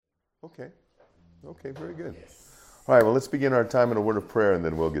Okay. Okay, very good. All right, well, let's begin our time in a word of prayer, and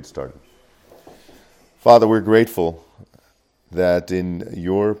then we'll get started. Father, we're grateful that in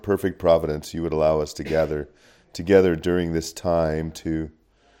your perfect providence you would allow us to gather together during this time to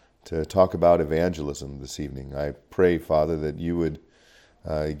talk about evangelism this evening. I pray, Father, that you would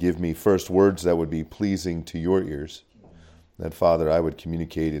give me first words that would be pleasing to your ears, that, Father, I would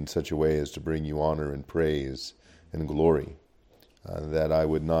communicate in such a way as to bring you honor and praise and glory, that I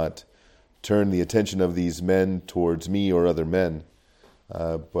would not turn the attention of these men towards me or other men,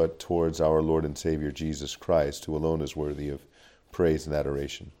 but towards our Lord and Savior Jesus Christ, who alone is worthy of praise and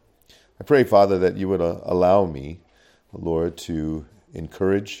adoration. I pray, Father, that you would allow me, Lord, to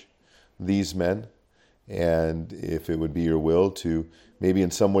encourage these men, and if it would be your will, to maybe in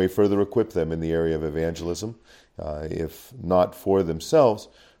some way further equip them in the area of evangelism, if not for themselves,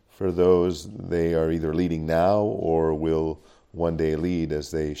 for those they are either leading now or will one day lead as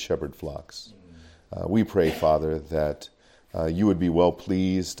they shepherd flocks. We pray, Father, that you would be well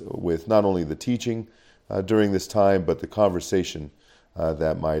pleased with not only the teaching during this time, but the conversation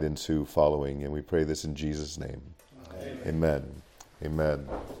that might ensue following. And we pray this in Jesus' name. Amen. Amen.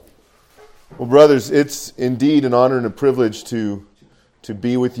 Well, brothers, it's indeed an honor and a privilege to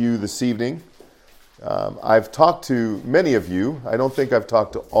be with you this evening. I've talked to many of you. I don't think I've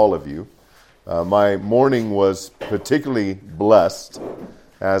talked to all of you. My morning was particularly blessed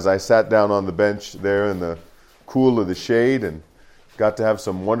as I sat down on the bench there in the cool of the shade and got to have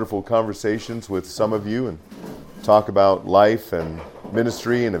some wonderful conversations with some of you and talk about life and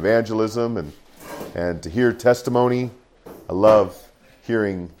ministry and evangelism and to hear testimony. I love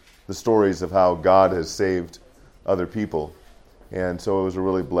hearing the stories of how God has saved other people. And so it was a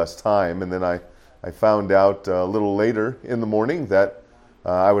really blessed time. And then I found out a little later in the morning that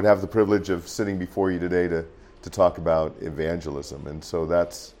I would have the privilege of sitting before you today to talk about evangelism. And so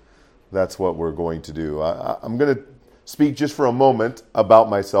that's what we're going to do. I'm going to speak just for a moment about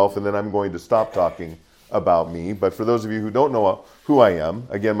myself, and then I'm going to stop talking about me. But for those of you who don't know who I am,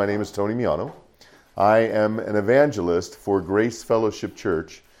 again, my name is Tony Miano. I am an evangelist for Grace Fellowship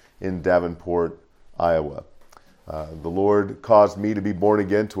Church in Davenport, Iowa. The Lord caused me to be born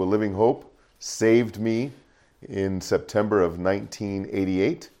again to a living hope, saved me in September of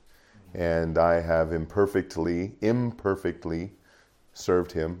 1988, and I have imperfectly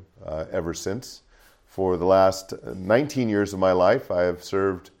served him ever since. For the last 19 years of my life, I have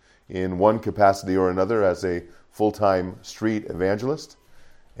served in one capacity or another as a full-time street evangelist,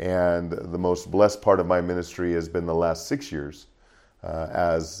 and the most blessed part of my ministry has been the last 6 years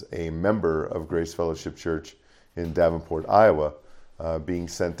as a member of Grace Fellowship Church in Davenport, Iowa, being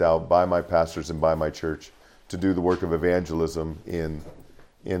sent out by my pastors and by my church to do the work of evangelism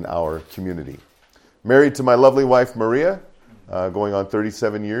in our community. Married to my lovely wife, Maria, going on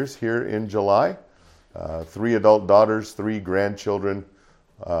 37 years here in July. 3 adult daughters, 3 grandchildren.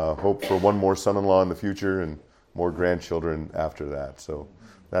 Hope for one more son-in-law in the future and more grandchildren after that. So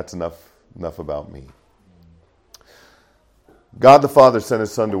that's enough about me. God the Father sent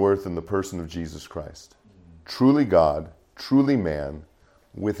his Son to earth in the person of Jesus Christ. Truly God, truly man,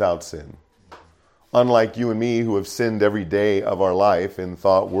 without sin. Unlike you and me who have sinned every day of our life in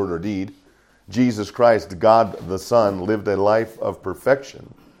thought, word, or deed, Jesus Christ, God the Son, lived a life of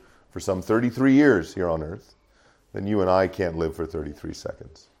perfection for some 33 years here on earth. Then you and I can't live for 33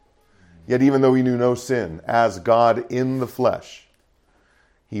 seconds. Yet even though he knew no sin, as God in the flesh,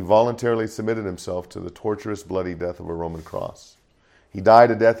 he voluntarily submitted himself to the torturous, bloody death of a Roman cross. He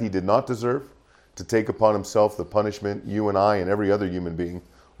died a death he did not deserve, to take upon himself the punishment you and I and every other human being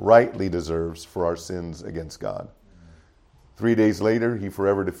rightly deserves for our sins against God. 3 days later, he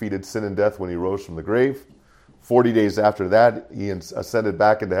forever defeated sin and death when he rose from the grave. 40 days after that, he ascended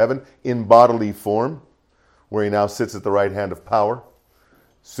back into heaven in bodily form, where he now sits at the right hand of power,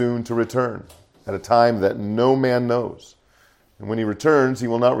 soon to return at a time that no man knows. And when he returns, he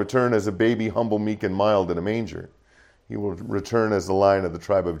will not return as a baby, humble, meek, and mild in a manger. He will return as the Lion of the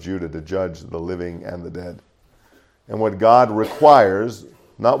tribe of Judah to judge the living and the dead. And what God requires,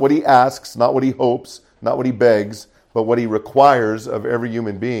 not what he asks, not what he hopes, not what he begs, but what he requires of every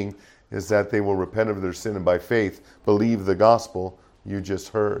human being is that they will repent of their sin and by faith believe the gospel you just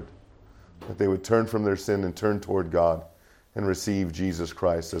heard. That they would turn from their sin and turn toward God and receive Jesus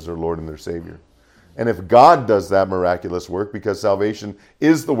Christ as their Lord and their Savior. And if God does that miraculous work, because salvation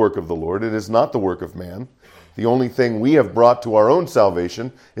is the work of the Lord, it is not the work of man. The only thing we have brought to our own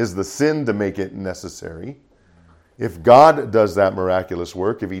salvation is the sin to make it necessary. If God does that miraculous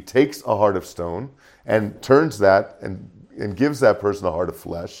work, if he takes a heart of stone and turns that and gives that person a heart of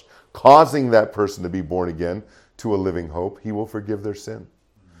flesh, causing that person to be born again to a living hope, he will forgive their sin.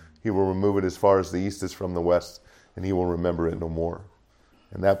 He will remove it as far as the east is from the west, and he will remember it no more.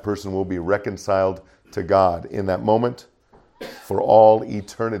 And that person will be reconciled to God in that moment for all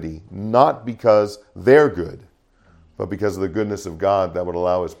eternity, not because they're good, but because of the goodness of God that would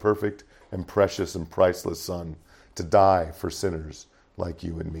allow his perfect and precious and priceless Son to die for sinners like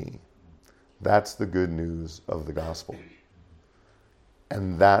you and me. That's the good news of the gospel.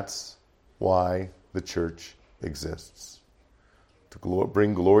 And that's why the church exists. To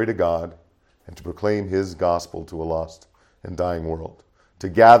bring glory to God and to proclaim his gospel to a lost and dying world. To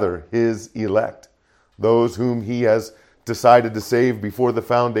gather his elect, those whom he has decided to save before the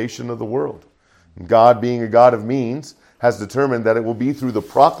foundation of the world. And God, being a God of means, has determined that it will be through the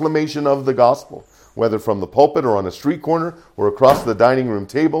proclamation of the gospel, whether from the pulpit or on a street corner or across the dining room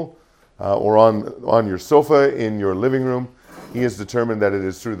table or on your sofa in your living room. He has determined that it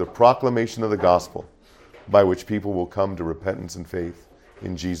is through the proclamation of the gospel by which people will come to repentance and faith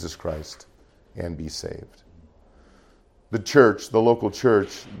in Jesus Christ and be saved. The church, the local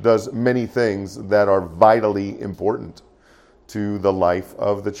church, does many things that are vitally important to the life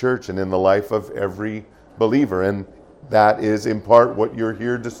of the church and in the life of every believer. And that is in part what you're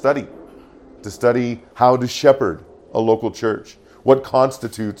here to study how to shepherd a local church, what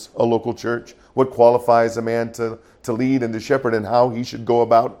constitutes a local church, what qualifies a man to lead and to shepherd, and how he should go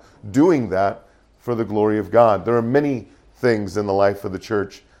about doing that for the glory of God. There are many things in the life of the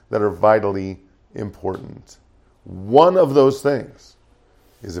church that are vitally important. One of those things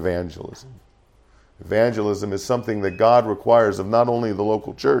is evangelism. Evangelism is something that God requires of not only the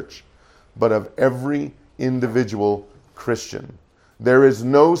local church, but of every individual Christian. There is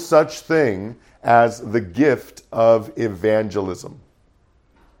no such thing as the gift of evangelism.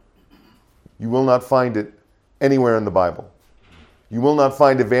 You will not find it anywhere in the Bible. You will not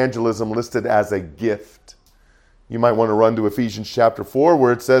find evangelism listed as a gift. You might want to run to Ephesians chapter 4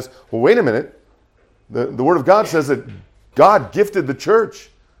 where it says, well, wait a minute. The Word of God says that God gifted the church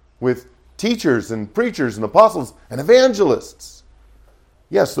with teachers and preachers and apostles and evangelists.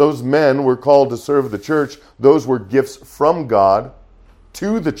 Yes, those men were called to serve the church. Those were gifts from God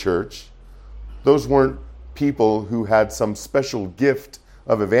to the church. Those weren't people who had some special gift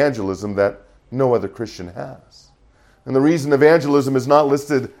of evangelism that no other Christian has. And the reason evangelism is not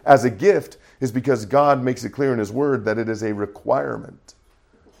listed as a gift is because God makes it clear in his word that it is a requirement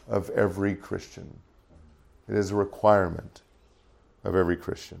of every Christian. It is a requirement of every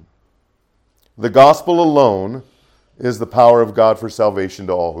Christian. The gospel alone is the power of God for salvation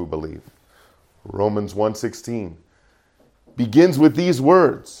to all who believe. Romans 1:16 begins with these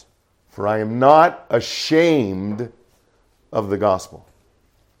words, "For I am not ashamed of the gospel,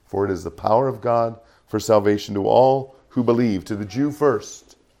 for it is the power of God for salvation to all who believe, to the Jew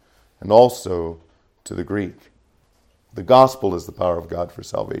first, and also to the Greek." The gospel is the power of God for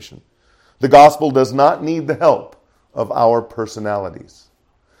salvation. The gospel does not need the help of our personalities.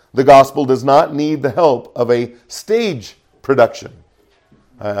 The gospel does not need the help of a stage production.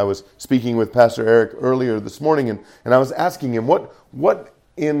 I was speaking with Pastor Eric earlier this morning, and I was asking him, what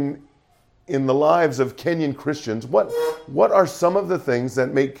in the lives of Kenyan Christians, what are some of the things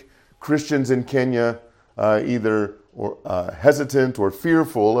that make Christians in Kenya either hesitant or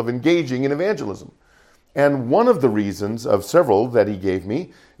fearful of engaging in evangelism? And one of the reasons of several that he gave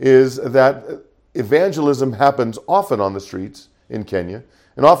me is that evangelism happens often on the streets in Kenya.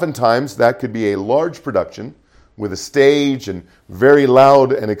 And oftentimes that could be a large production with a stage and very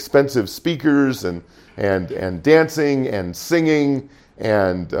loud and expensive speakers and dancing and singing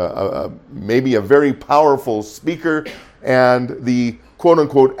and maybe a very powerful speaker. And the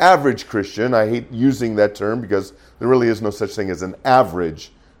quote-unquote average Christian, I hate using that term because there really is no such thing as an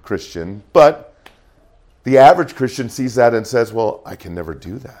average Christian, but the average Christian sees that and says, well, I can never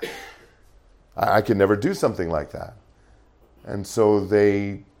do that. I can never do something like that. And so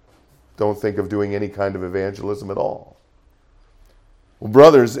they don't think of doing any kind of evangelism at all. Well,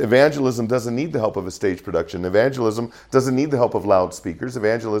 brothers, evangelism doesn't need the help of a stage production. Evangelism doesn't need the help of loudspeakers.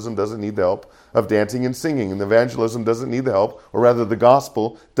 Evangelism doesn't need the help of dancing and singing. And evangelism doesn't need the help, or rather the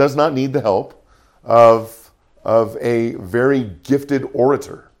gospel does not need the help of a very gifted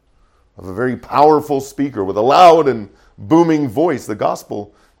orator, of a very powerful speaker with a loud and booming voice. The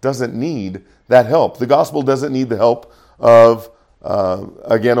gospel doesn't need that help. The gospel doesn't need the help of,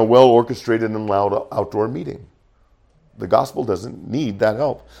 again, a well-orchestrated and loud outdoor meeting. The gospel doesn't need that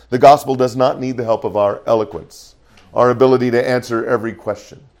help. The gospel does not need the help of our eloquence, our ability to answer every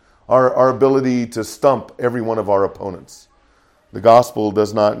question, our ability to stump every one of our opponents. The gospel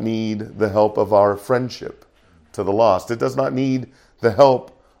does not need the help of our friendship to the lost. It does not need the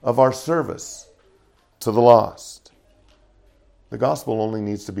help of our service to the lost. The gospel only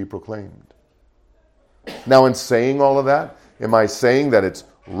needs to be proclaimed. Now, in saying all of that, am I saying that it's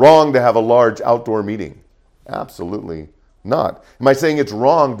wrong to have a large outdoor meeting? Absolutely not. Am I saying it's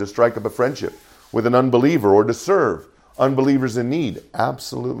wrong to strike up a friendship with an unbeliever or to serve unbelievers in need?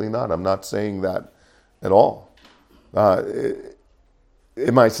 Absolutely not. I'm not saying that at all.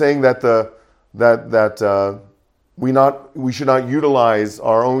 Am I saying that we should not utilize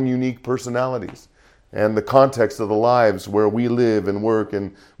our own unique personalities and the context of the lives where we live and work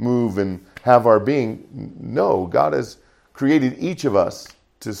and move and have our being? No, God has created each of us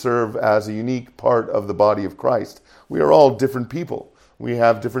to serve as a unique part of the body of Christ. We are all different people. We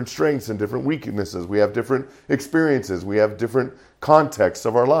have different strengths and different weaknesses. We have different experiences. We have different contexts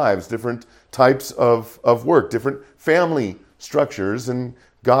of our lives, different types of work, different family structures, and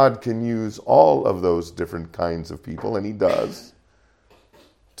God can use all of those different kinds of people, and He does,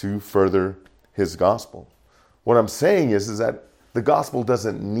 to further His gospel. What I'm saying is that the gospel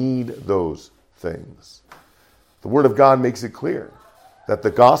doesn't need those things. The Word of God makes it clear that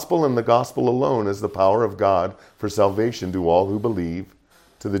the gospel and the gospel alone is the power of God for salvation to all who believe,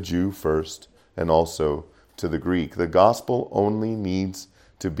 to the Jew first, and also to the Greek. The gospel only needs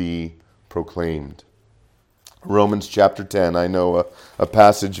to be proclaimed. Romans chapter 10, I know a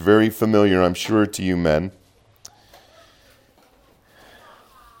passage very familiar, I'm sure, to you men.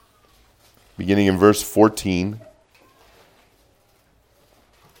 Beginning in verse 14.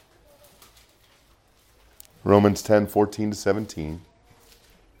 Romans 10, 14 to 17.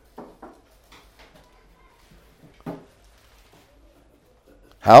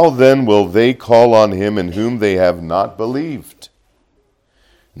 How then will they call on him in whom they have not believed?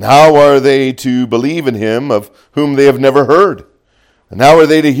 And how are they to believe in him of whom they have never heard? And how are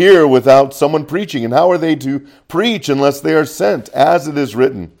they to hear without someone preaching? And how are they to preach unless they are sent? As it is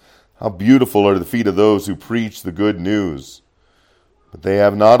written, how beautiful are the feet of those who preach the good news. But they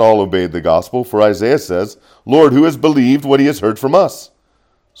have not all obeyed the gospel, for Isaiah says, Lord, who has believed what he has heard from us?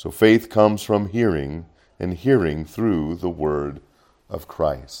 So faith comes from hearing, and hearing through the word of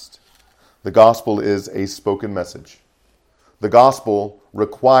Christ. The gospel is a spoken message. The gospel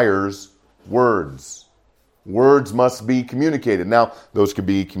requires words. Words must be communicated. Now, those could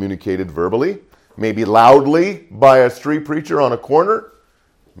be communicated verbally, maybe loudly by a street preacher on a corner,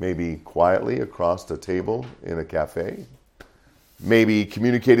 maybe quietly across a table in a cafe, maybe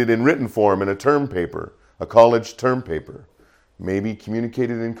communicated in written form in a term paper, a college term paper, maybe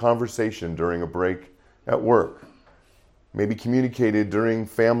communicated in conversation during a break at work, maybe communicated during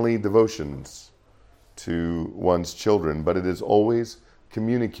family devotions to one's children, but it is always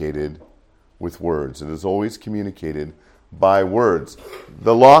communicated with words. It is always communicated by words.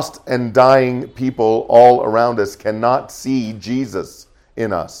 The lost and dying people all around us cannot see Jesus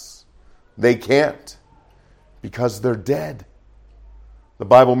in us. They can't, because they're dead. The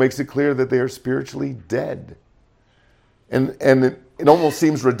Bible makes it clear that they are spiritually dead. And it almost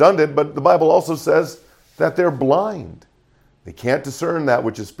seems redundant, but the Bible also says that they're blind. They can't discern that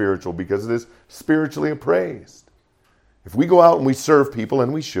which is spiritual because it is spiritually appraised. If we go out and we serve people,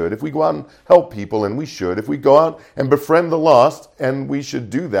 and we should, if we go out and help people, and we should, if we go out and befriend the lost, and we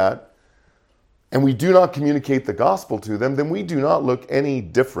should do that, and we do not communicate the gospel to them, then we do not look any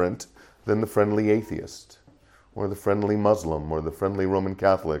different than the friendly atheist, or the friendly Muslim, or the friendly Roman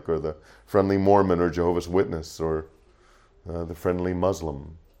Catholic, or the friendly Mormon or Jehovah's Witness, or the friendly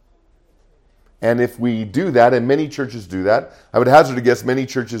Muslim. And if we do that, and many churches do that, I would hazard a guess many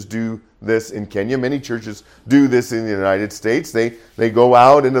churches do this in Kenya, many churches do this in the United States. They go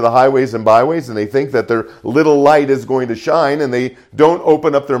out into the highways and byways, and they think that their little light is going to shine, and they don't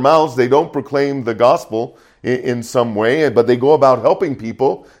open up their mouths, they don't proclaim the gospel in some way, but they go about helping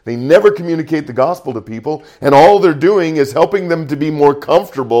people. They never communicate the gospel to people, and all they're doing is helping them to be more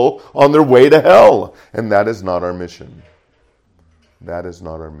comfortable on their way to hell. And that is not our mission. That is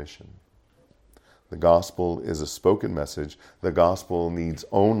not our mission. The gospel is a spoken message. The gospel needs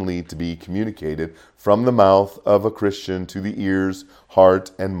only to be communicated from the mouth of a Christian to the ears,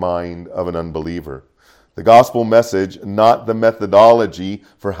 heart, and mind of an unbeliever. The gospel message, not the methodology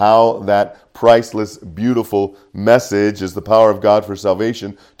for how that priceless, beautiful message is the power of God for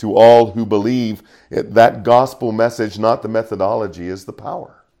salvation to all who believe. That gospel message, not the methodology, is the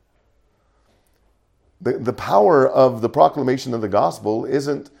power. The power of the proclamation of the gospel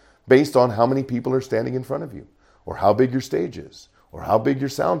isn't based on how many people are standing in front of you, or how big your stage is, or how big your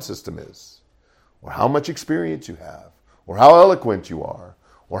sound system is, or how much experience you have, or how eloquent you are,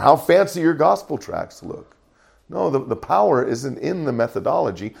 or how fancy your gospel tracts look. No, the power isn't in the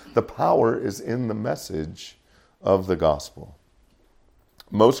methodology. The power is in the message of the gospel.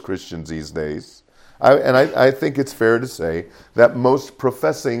 Most Christians these days I think it's fair to say that most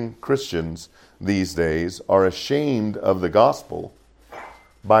professing Christians these days are ashamed of the gospel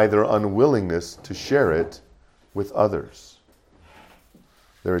by their unwillingness to share it with others.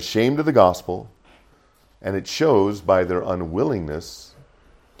 They're ashamed of the gospel, and it shows by their unwillingness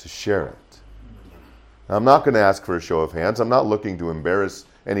to share it. Now, I'm not going to ask for a show of hands. I'm not looking to embarrass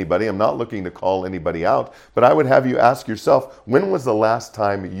anybody. I'm not looking to call anybody out. But I would have you ask yourself, when was the last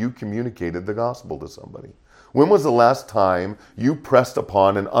time you communicated the gospel to somebody? When was the last time you pressed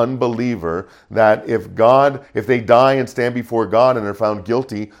upon an unbeliever that if they die and stand before God and are found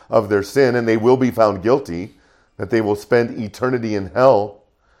guilty of their sin, and they will be found guilty, that they will spend eternity in hell,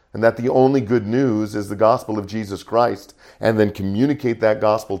 and that the only good news is the gospel of Jesus Christ, and then communicate that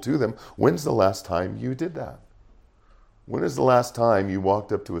gospel to them? When's the last time you did that? When is the last time you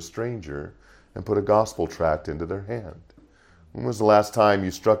walked up to a stranger and put a gospel tract into their hand? When was the last time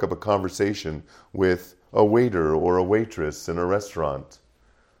you struck up a conversation with a waiter or a waitress in a restaurant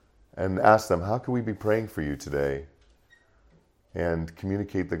and asked them, how can we be praying for you today? And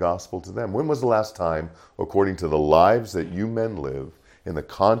communicate the gospel to them. When was the last time, according to the lives that you men live, in the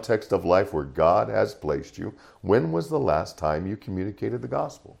context of life where God has placed you, when was the last time you communicated the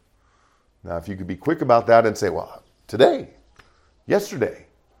gospel? Now, if you could be quick about that and say, well, today, yesterday,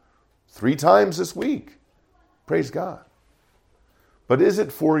 3 times this week, praise God. But is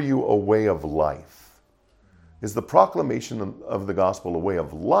it for you a way of life? Is the proclamation of the gospel a way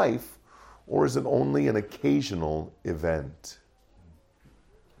of life, or is it only an occasional event?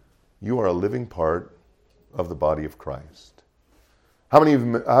 You are a living part of the body of Christ. How many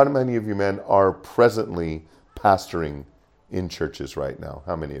of you men are presently pastoring in churches right now?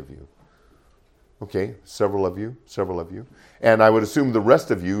 How many of you? Okay, several of you. And I would assume the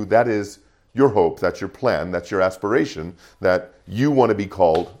rest of you, that is your hope, that's your plan, that's your aspiration, that you want to be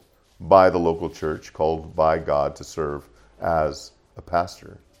called by the local church, called by God to serve as a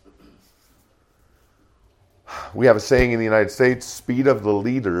pastor. We have a saying in the United States, speed of the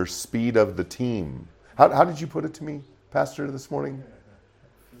leader, speed of the team. How did you put it to me, Pastor, this morning?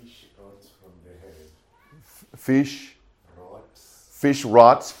 Fish rots from the head. Fish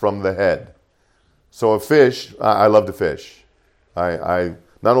rots from the head. So a fish, I love to fish. I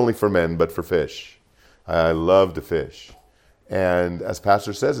not only for men, but for fish. I love to fish. And as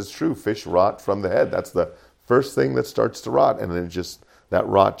Pastor says, it's true, fish rot from the head. That's the first thing that starts to rot, and then that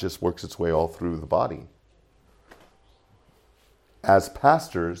rot just works its way all through the body. As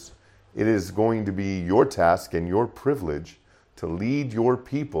pastors, it is going to be your task and your privilege to lead your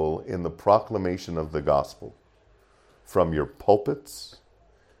people in the proclamation of the gospel from your pulpits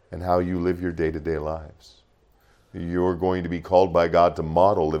and how you live your day-to-day lives. You're going to be called by God to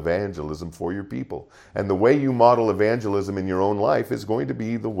model evangelism for your people. And the way you model evangelism in your own life is going to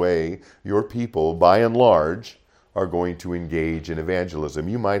be the way your people, by and large, are going to engage in evangelism.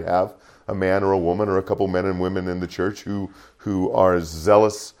 You might have a man or a woman or a couple men and women in the church who are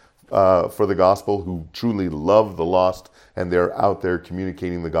zealous for the gospel, who truly love the lost, and they're out there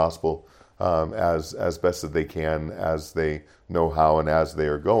communicating the gospel as best as they can, as they know how, and as they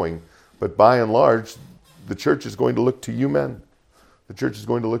are going. But by and large, the church is going to look to you men. The church is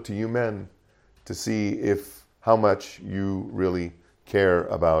going to look to you men to see how much you really care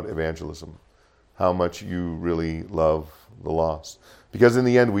about evangelism, how much you really love the lost. Because in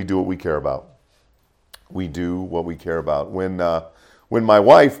the end, we do what we care about. We do what we care about. When my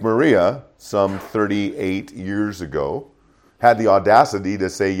wife, Maria, some 38 years ago, had the audacity to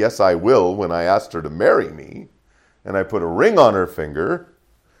say, yes, I will, when I asked her to marry me, and I put a ring on her finger,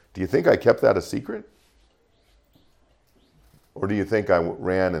 do you think I kept that a secret? Or do you think I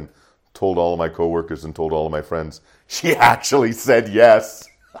ran and told all of my coworkers and told all of my friends, she actually said yes,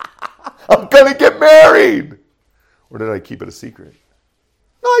 I'm going to get married? Or did I keep it a secret?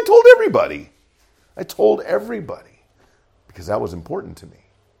 No, I told everybody. Because that was important to me.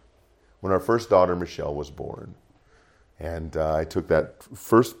 When our first daughter, Michelle, was born, and I took that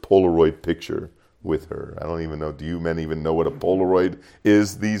first Polaroid picture with her. I don't even know, do you men even know what a Polaroid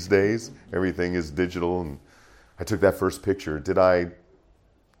is these days? Everything is digital, and I took that first picture. Did I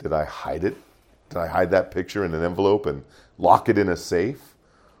hide it? Did I hide that picture in an envelope and lock it in a safe?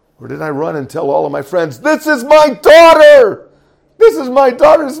 Or did I run and tell all of my friends, this is my daughter! This is my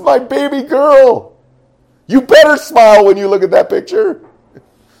daughter, this is my baby girl! You better smile when you look at that picture.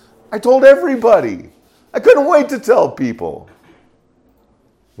 I told everybody. I couldn't wait to tell people.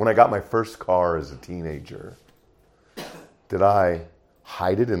 When I got my first car as a teenager, did I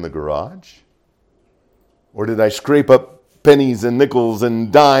hide it in the garage? Or did I scrape up pennies and nickels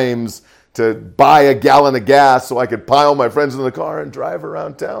and dimes to buy a gallon of gas so I could pile my friends in the car and drive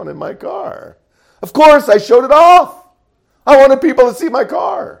around town in my car? Of course, I showed it off. I wanted people to see my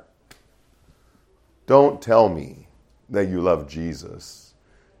car. Don't tell me that you love Jesus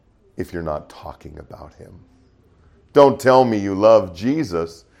if you're not talking about him. Don't tell me you love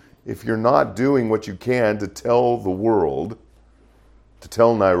Jesus if you're not doing what you can to tell the world, to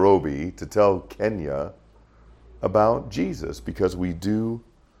tell Nairobi, to tell Kenya about Jesus, because we do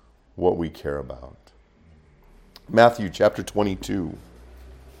what we care about. Matthew chapter 22.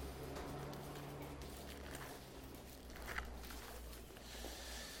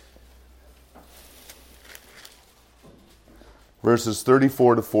 Verses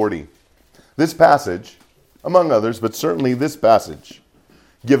 34 to 40. This passage, among others, but certainly this passage,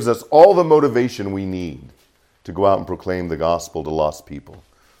 gives us all the motivation we need to go out and proclaim the gospel to lost people,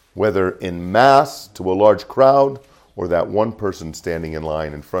 whether in mass to a large crowd or that one person standing in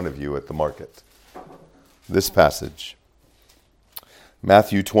line in front of you at the market. This passage,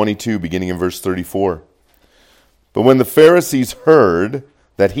 Matthew 22, beginning in verse 34. But when the Pharisees heard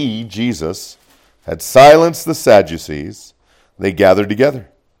that he, Jesus, had silenced the Sadducees, they gathered together.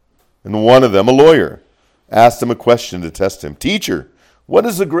 And one of them, a lawyer, asked him a question to test him. Teacher, what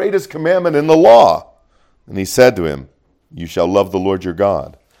is the greatest commandment in the law? And he said to him, you shall love the Lord your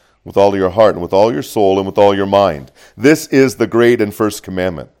God with all your heart and with all your soul and with all your mind. This is the great and first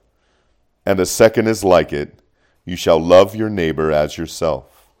commandment. And a second is like it. You shall love your neighbor as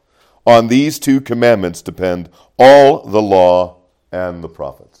yourself. On these two commandments depend all the law and the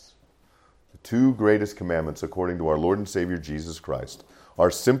prophets. The two greatest commandments, according to our Lord and Savior Jesus Christ,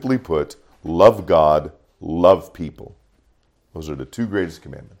 are simply put, love God, love people. Those are the two greatest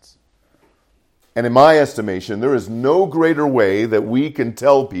commandments. And in my estimation, there is no greater way that we can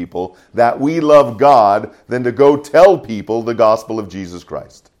tell people that we love God than to go tell people the gospel of Jesus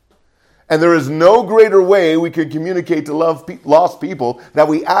Christ. And there is no greater way we can communicate to lost people that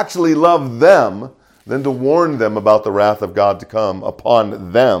we actually love them than to warn them about the wrath of God to come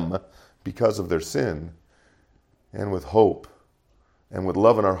upon them because of their sin, and with hope and with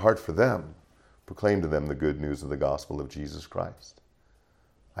love in our heart for them, proclaim to them the good news of the gospel of Jesus Christ.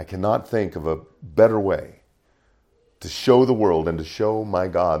 I cannot think of a better way to show the world and to show my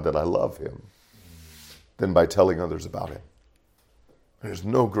God that I love him than by telling others about him. There's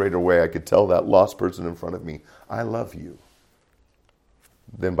no greater way I could tell that lost person in front of me, I love you,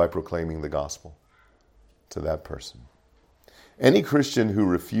 than by proclaiming the gospel to that person. Any Christian who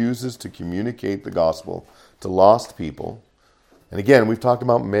refuses to communicate the gospel to lost people, and again, we've talked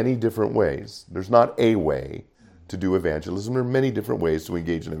about many different ways. There's not a way to do evangelism. There are many different ways to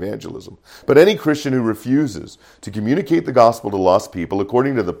engage in evangelism. But any Christian who refuses to communicate the gospel to lost people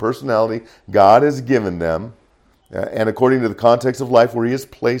according to the personality God has given them, and according to the context of life where he has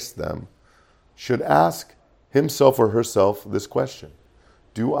placed them, should ask himself or herself this question.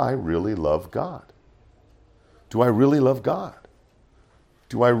 Do I really love God? Do I really love God?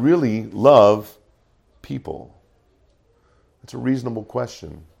 Do I really love people? It's a reasonable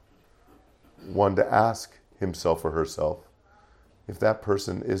question, one to ask himself or herself if that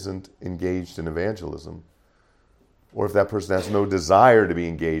person isn't engaged in evangelism, or if that person has no desire to be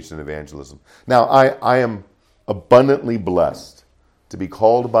engaged in evangelism. Now, I am abundantly blessed to be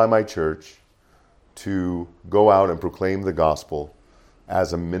called by my church to go out and proclaim the gospel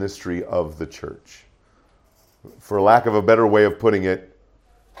as a ministry of the church. For lack of a better way of putting it,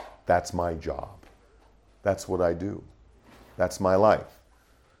 that's my job. That's what I do. That's my life,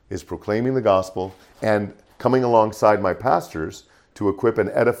 is proclaiming the gospel and coming alongside my pastors to equip and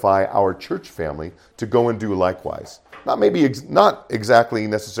edify our church family to go and do likewise. Not exactly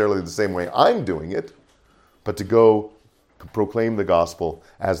necessarily the same way I'm doing it, but to go proclaim the gospel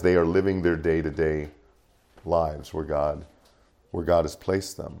as they are living their day-to-day lives where God has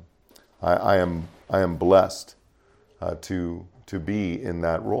placed them. I am blessed to be in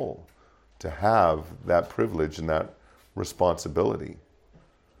that role, to have that privilege and that responsibility.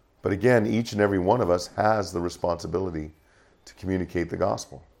 But again, each and every one of us has the responsibility to communicate the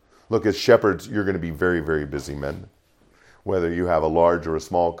gospel. Look, as shepherds, you're going to be very, very busy men. Whether you have a large or a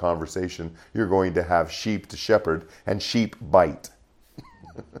small conversation, you're going to have sheep to shepherd, and sheep bite.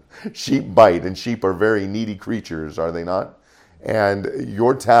 Sheep bite, and sheep are very needy creatures, are they not? And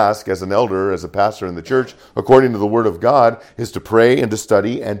your task as an elder, as a pastor in the church, according to the Word of God, is to pray and to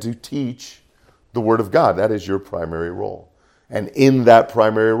study and to teach the Word of God. That is your primary role. And in that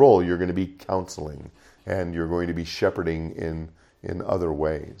primary role, you're going to be counseling, and you're going to be shepherding in other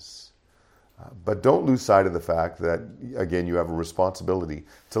ways. But don't lose sight of the fact that, again, you have a responsibility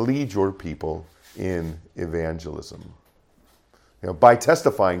to lead your people in evangelism. By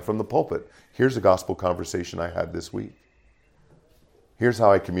testifying from the pulpit. Here's a gospel conversation I had this week. Here's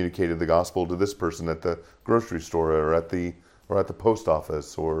how I communicated the gospel to this person at the grocery store or at the post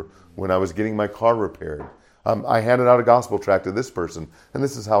office or when I was getting my car repaired. I handed out a gospel tract to this person, and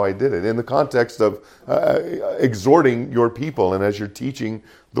this is how I did it, in the context of exhorting your people and as you're teaching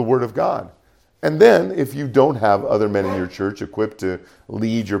the Word of God. And then, if you don't have other men in your church equipped to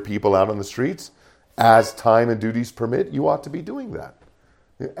lead your people out on the streets, as time and duties permit, you ought to be doing that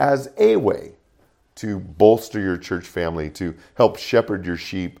as a way to bolster your church family, to help shepherd your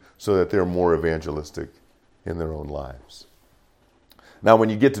sheep so that they're more evangelistic in their own lives. Now, when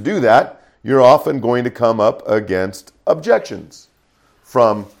you get to do that, you're often going to come up against objections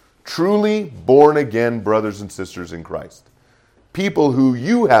from truly born-again brothers and sisters in Christ. People who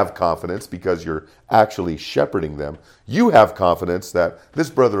you have confidence, because you're actually shepherding them, you have confidence that this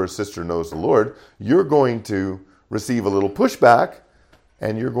brother or sister knows the Lord. You're going to receive a little pushback,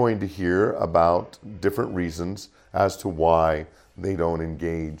 and you're going to hear about different reasons as to why they don't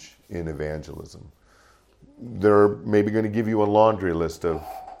engage in evangelism. They're maybe going to give you a laundry list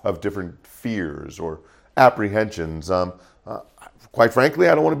of different fears or apprehensions. Quite frankly,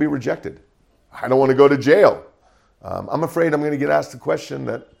 I don't want to be rejected. I don't want to go to jail. I'm afraid I'm going to get asked a question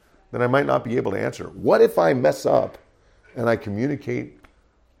that I might not be able to answer. What if I mess up and I communicate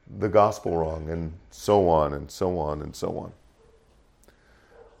the gospel wrong, and so on and so on and so on?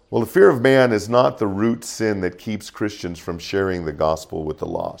 Well, the fear of man is not the root sin that keeps Christians from sharing the gospel with the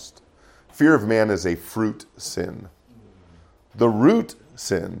lost. Fear of man is a fruit sin. The root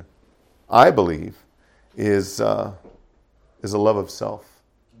sin, I believe, is a love of self.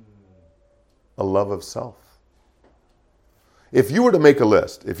 A love of self. If you were to make a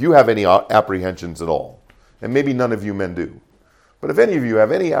list, if you have any apprehensions at all, and maybe none of you men do, but if any of you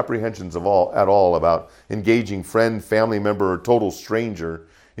have any apprehensions at all about engaging friend, family member, or total stranger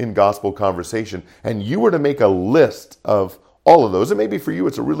in gospel conversation, and you were to make a list of all of those, and maybe for you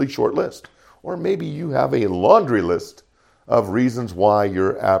it's a really short list, or maybe you have a laundry list of reasons why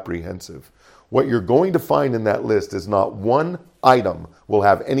you're apprehensive. What you're going to find in that list is not one item will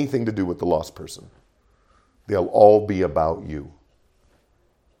have anything to do with the lost person. They'll all be about you.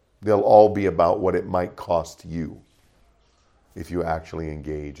 They'll all be about what it might cost you if you actually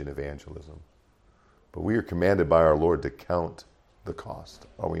engage in evangelism. But we are commanded by our Lord to count the cost,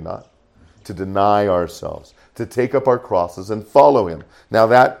 are we not? To deny ourselves, to take up our crosses and follow Him. Now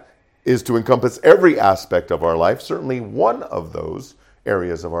that is to encompass every aspect of our life. Certainly one of those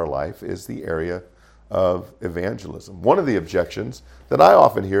areas of our life is the area of evangelism. One of the objections that I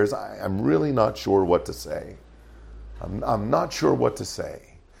often hear is, I'm really not sure what to say. I'm not sure what to say.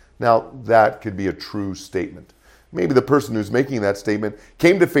 Now, that could be a true statement. Maybe the person who's making that statement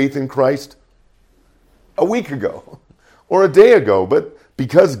came to faith in Christ a week ago or a day ago, but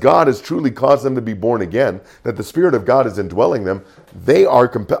because God has truly caused them to be born again, that the Spirit of God is indwelling them, they are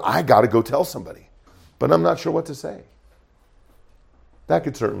compelled, I got to go tell somebody, but I'm not sure what to say. That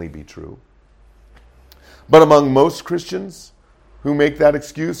could certainly be true. But among most Christians who make that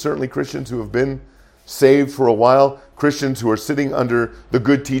excuse, certainly Christians who have been saved for a while, Christians who are sitting under the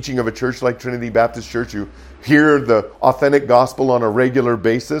good teaching of a church like Trinity Baptist Church, who hear the authentic gospel on a regular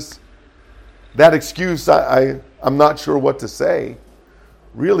basis, that excuse, I'm not sure what to say,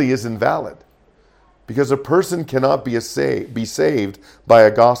 really is invalid. Because a person cannot be saved by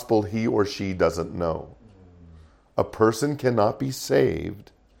a gospel he or she doesn't know. A person cannot be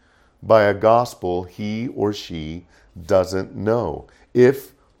saved by a gospel he or she doesn't know.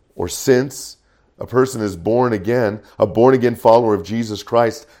 If or since a person is born again, a born again follower of Jesus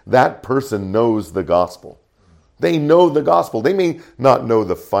Christ, that person knows the gospel. They know the gospel. They may not know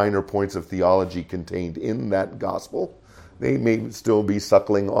the finer points of theology contained in that gospel. They may still be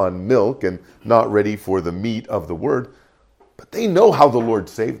suckling on milk and not ready for the meat of the word, but they know how the Lord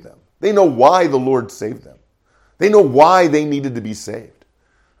saved them. They know why the Lord saved them. They know why they needed to be saved.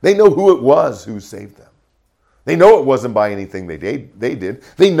 They know who it was who saved them. They know it wasn't by anything they did.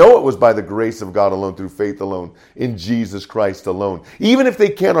 They know it was by the grace of God alone, through faith alone, in Jesus Christ alone. Even if they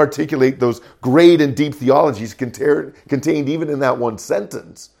can't articulate those great and deep theologies contained even in that one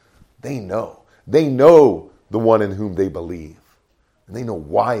sentence, they know. They know the one in whom they believe. And they know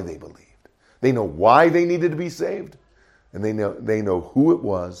why they believed. They know why they needed to be saved. And they know who it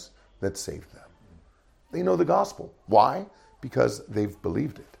was that saved them. They know the gospel. Why? Because they've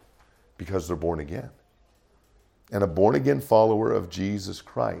believed it. Because they're born again. And a born-again follower of Jesus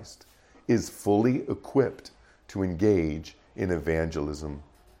Christ is fully equipped to engage in evangelism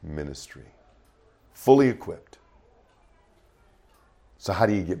ministry. Fully equipped. So how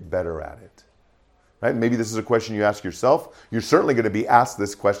do you get better at it? Right? Maybe this is a question you ask yourself. You're certainly going to be asked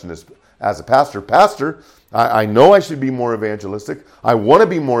this question as a pastor. Pastor, I know I should be more evangelistic. I want to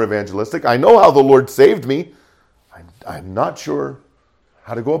be more evangelistic. I know how the Lord saved me. I'm not sure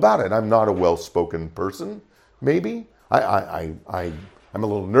how to go about it. I'm not a well-spoken person, maybe. I'm a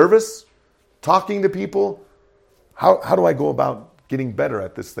little nervous talking to people. How do I go about getting better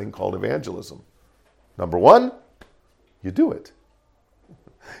at this thing called evangelism? Number one, you do it.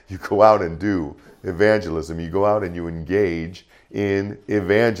 You go out and do evangelism. You go out and you engage in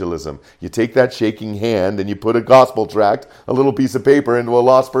evangelism. You take that shaking hand and you put a gospel tract, a little piece of paper, into a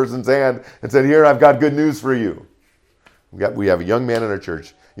lost person's hand and said, "Here, I've got good news for you." We have a young man in our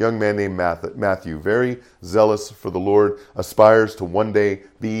church, a young man named Matthew, very zealous for the Lord, aspires to one day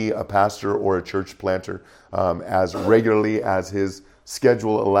be a pastor or a church planter. As regularly as his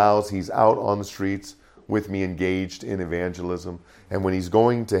schedule allows, he's out on the streets with me, engaged in evangelism. And when he's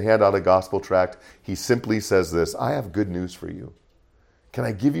going to hand out a gospel tract, he simply says this: "I have good news for you. Can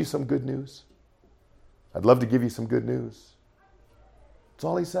I give you some good news? I'd love to give you some good news." That's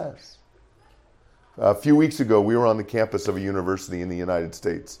all he says. A few weeks ago, we were on the campus of a university in the United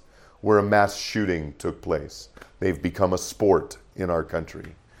States where a mass shooting took place. They've become a sport in our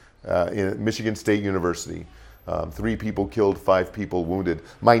country. In Michigan State University, 3 people killed, 5 people wounded.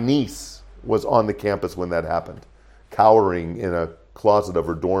 My niece was on the campus when that happened, cowering in a closet of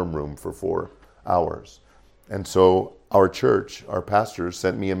her dorm room for 4 hours. And so our church, our pastors,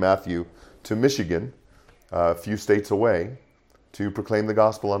 sent me and Matthew to Michigan, a few states away, to proclaim the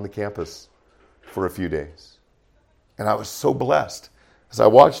gospel on the campus for a few days. And I was so blessed as I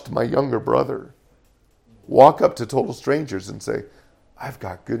watched my younger brother walk up to total strangers and say, "I've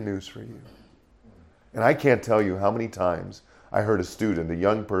got good news for you." And I can't tell you how many times I heard a student, a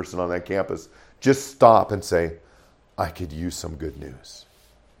young person on that campus, just stop and say, "I could use some good news."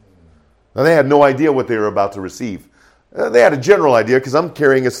 Now, they had no idea what they were about to receive. They had a general idea because I'm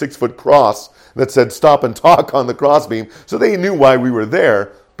carrying a 6-foot cross that said "Stop and Talk" on the crossbeam, so they knew why we were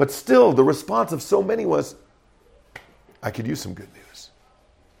there. But still, the response of so many was, "I could use some good news.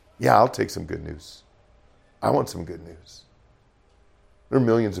 Yeah, I'll take some good news. I want some good news." There are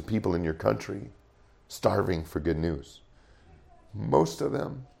millions of people in your country starving for good news. Most of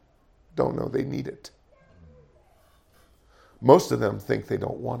them don't know they need it. Most of them think they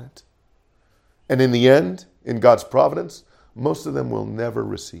don't want it. And in the end, in God's providence, most of them will never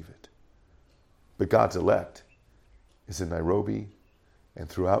receive it. But God's elect is in Nairobi and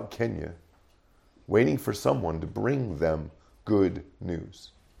throughout Kenya, waiting for someone to bring them good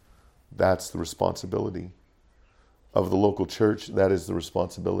news. That's the responsibility of the local church. That is the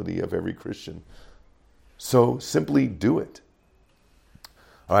responsibility of every Christian. So simply do it.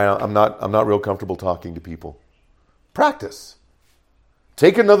 All right, I'm not real comfortable talking to people. Practice.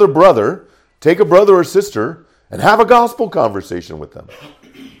 Take a brother or sister, and have a gospel conversation with them.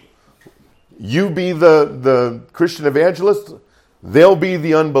 You be the Christian evangelist. They'll be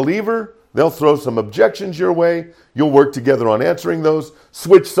the unbeliever. They'll throw some objections your way. You'll work together on answering those.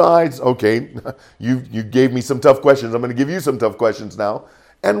 Switch sides. Okay, you gave me some tough questions. I'm going to give you some tough questions now.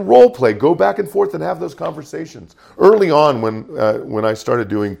 And role play. Go back and forth and have those conversations. Early on, when I started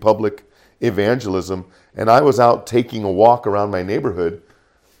doing public evangelism, and I was out taking a walk around my neighborhood,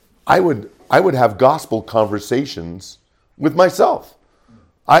 I would have gospel conversations with myself.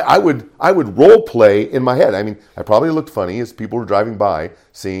 I would role play in my head. I mean, I probably looked funny as people were driving by,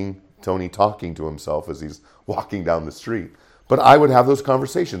 seeing Tony talking to himself as he's walking down the street. But I would have those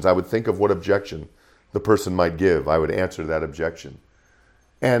conversations. I would think of what objection the person might give. I would answer that objection.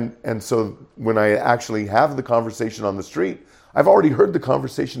 And so when I actually have the conversation on the street, I've already heard the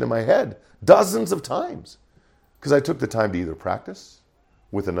conversation in my head dozens of times because I took the time to either practice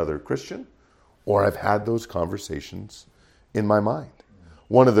with another Christian or I've had those conversations in my mind.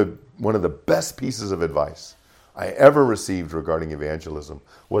 One of the best pieces of advice I ever received regarding evangelism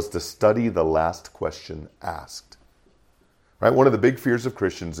was to study the last question asked. Right? One of the big fears of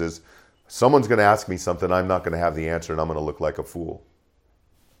Christians is someone's going to ask me something, I'm not going to have the answer, and I'm going to look like a fool.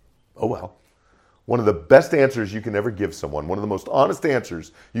 Oh well. One of the best answers you can ever give someone, one of the most honest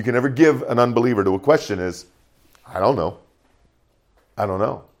answers you can ever give an unbeliever to a question is, I don't know.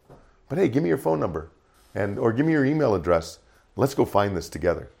 But hey, give me your phone number or give me your email address. Let's go find this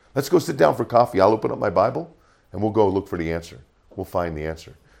together. Let's go sit down for coffee. I'll open up my Bible and we'll go look for the answer. We'll find the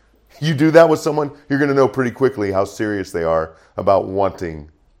answer. You do that with someone, you're going to know pretty quickly how serious they are about wanting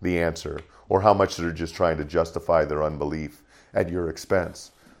the answer or how much they're just trying to justify their unbelief at your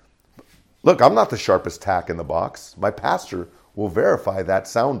expense. Look, I'm not the sharpest tack in the box. My pastor will verify that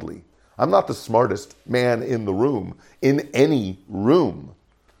soundly. I'm not the smartest man in the room, in any room.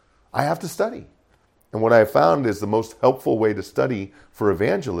 I have to study. And what I have found is the most helpful way to study for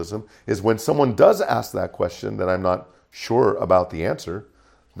evangelism is when someone does ask that question that I'm not sure about the answer,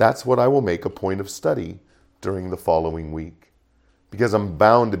 that's what I will make a point of study during the following week. Because I'm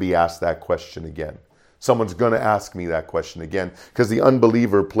bound to be asked that question again. Someone's going to ask me that question again because the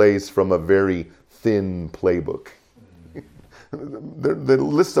unbeliever plays from a very thin playbook. The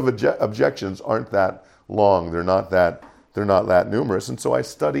list of objections aren't that long. They're not that numerous. And so I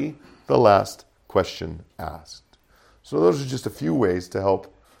study the last question asked. So those are just a few ways to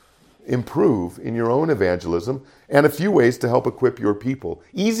help improve in your own evangelism and a few ways to help equip your people.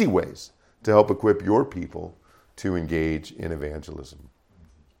 Easy ways to help equip your people to engage in evangelism.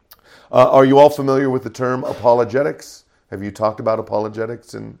 Are you all familiar with the term apologetics? Have you talked about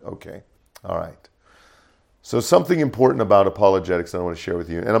apologetics? Okay. All right. So something important about apologetics that I want to share with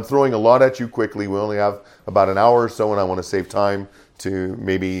you. And I'm throwing a lot at you quickly. We only have about an hour or so, and I want to save time to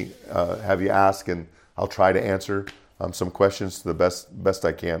maybe have you ask, and I'll try to answer some questions to the best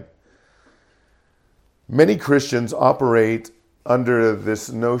I can. Many Christians operate under this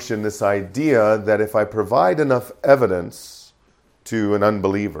notion, this idea that if I provide enough evidence to an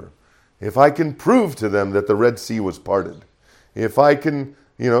unbeliever, if I can prove to them that the Red Sea was parted, if I can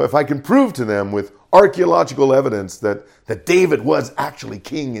prove to them with archaeological evidence that David was actually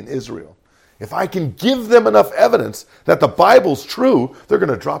king in Israel, if I can give them enough evidence that the Bible's true, they're going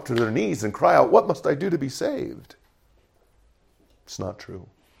to drop to their knees and cry out, "What must I do to be saved?" It's not true.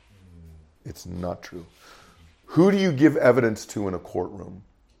 It's not true. Who do you give evidence to in a courtroom?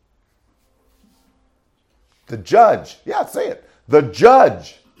 The judge. Yeah, say it. The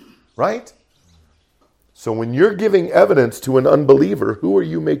judge. Right? So when you're giving evidence to an unbeliever, who are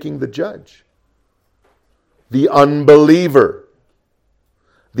you making the judge? The unbeliever.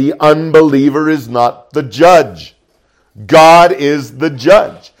 The unbeliever is not the judge. God is the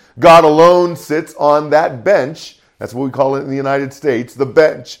judge. God alone sits on that bench. That's what we call it in the United States, the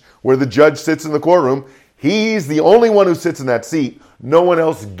bench, where the judge sits in the courtroom. He's the only one who sits in that seat. No one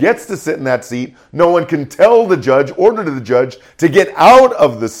else gets to sit in that seat. No one can tell the judge, order to the judge to get out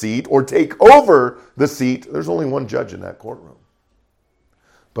of the seat or take over the seat. There's only one judge in that courtroom.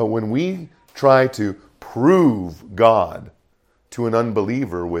 But when we try to prove God to an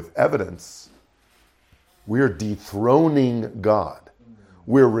unbeliever with evidence, we're dethroning God.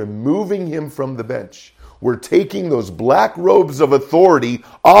 We're removing him from the bench. We're taking those black robes of authority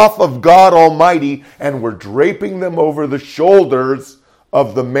off of God Almighty and we're draping them over the shoulders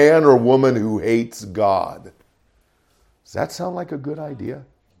of the man or woman who hates God. Does that sound like a good idea?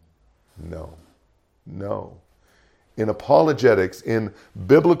 No. In apologetics, in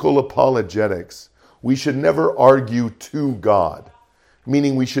biblical apologetics, we should never argue to God,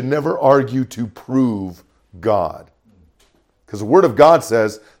 meaning we should never argue to prove God. Because the Word of God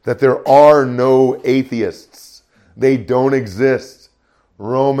says that there are no atheists. They don't exist.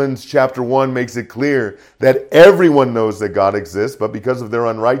 Romans chapter 1 makes it clear that everyone knows that God exists, but because of their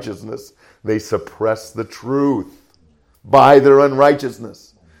unrighteousness, they suppress the truth by their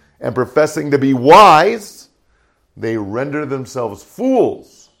unrighteousness. And professing to be wise, they render themselves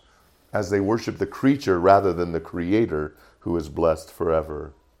fools as they worship the creature rather than the Creator who is blessed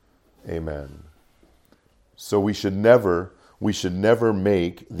forever. Amen. So we should never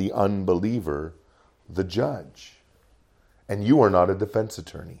make the unbeliever the judge. And you are not a defense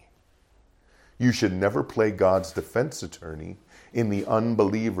attorney. You should never play God's defense attorney in the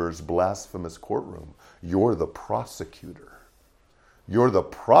unbeliever's blasphemous courtroom. You're the prosecutor. You're the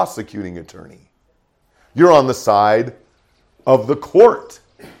prosecuting attorney. You're on the side of the court.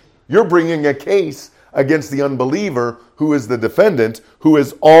 You're bringing a case against the unbeliever who is the defendant, who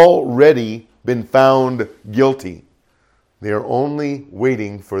has already been found guilty. They are only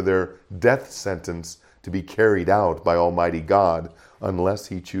waiting for their death sentence to be carried out by Almighty God unless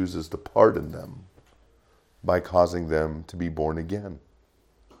He chooses to pardon them by causing them to be born again.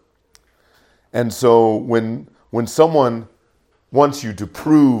 And so when someone wants you to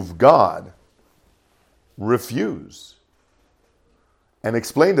prove God, refuse and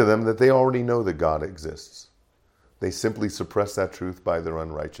explain to them that they already know that God exists. They simply suppress that truth by their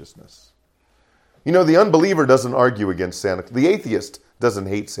unrighteousness. You know, the unbeliever doesn't argue against Santa Claus. The atheist doesn't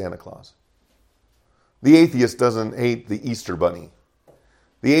hate Santa Claus. The atheist doesn't hate the Easter Bunny.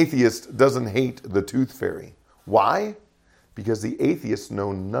 The atheist doesn't hate the Tooth Fairy. Why? Because the atheists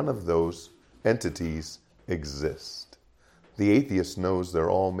know none of those entities exist. The atheist knows they're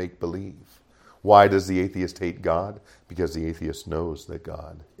all make-believe. Why does the atheist hate God? Because the atheist knows that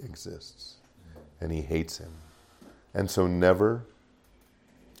God exists. And he hates Him. And so never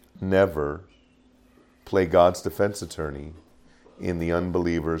play God's defense attorney in the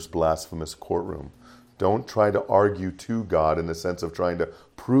unbeliever's blasphemous courtroom. Don't try to argue to God in the sense of trying to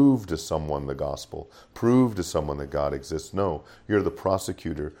prove to someone the gospel, prove to someone that God exists. No, you're the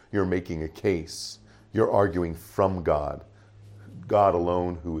prosecutor. You're making a case. You're arguing from God, God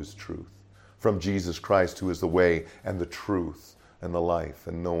alone who is truth, from Jesus Christ who is the way and the truth and the life,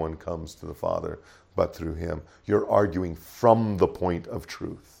 and no one comes to the Father but through him. You're arguing from the point of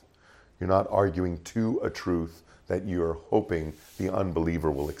truth. You're not arguing to a truth that you're hoping the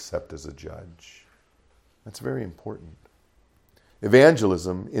unbeliever will accept as a judge. That's very important.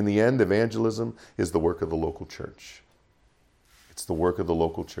 Evangelism, in the end, evangelism is the work of the local church. It's the work of the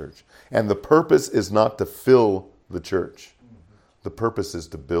local church. And the purpose is not to fill the church. The purpose is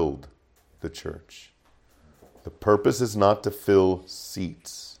to build the church. The purpose is not to fill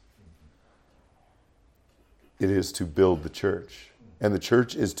seats. It is to build the church. And the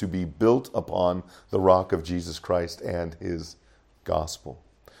church is to be built upon the rock of Jesus Christ and his gospel.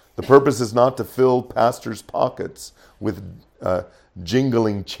 The purpose is not to fill pastors' pockets with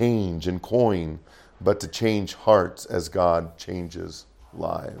jingling change and coin, but to change hearts as God changes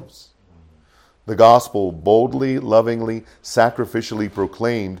lives. The gospel, boldly, lovingly, sacrificially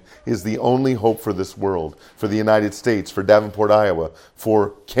proclaimed, is the only hope for this world, for the United States, for Davenport, Iowa,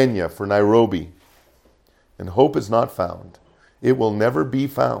 for Kenya, for Nairobi. And hope is not found. It will never be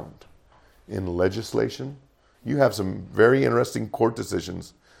found in legislation. You have some very interesting court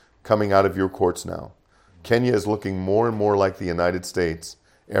decisions coming out of your courts now. Kenya is looking more and more like the United States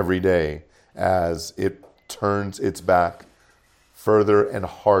every day as it turns its back further and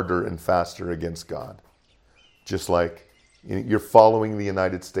harder and faster against God. Just like you're following the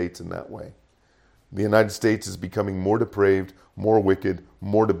United States in that way. The United States is becoming more depraved, more wicked,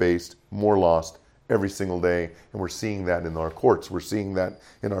 more debased, more lost every single day. And we're seeing that in our courts. We're seeing that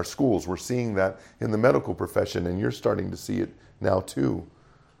in our schools. We're seeing that in the medical profession. And you're starting to see it now too.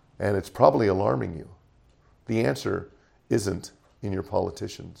 And it's probably alarming you. The answer isn't in your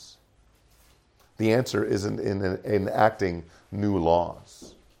politicians. The answer isn't in enacting new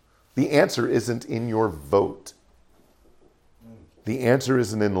laws. The answer isn't in your vote. The answer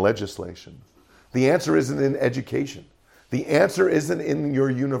isn't in legislation. The answer isn't in education. The answer isn't in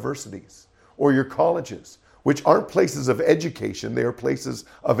your universities or your colleges, which aren't places of education. They are places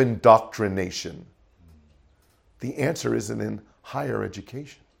of indoctrination. The answer isn't in higher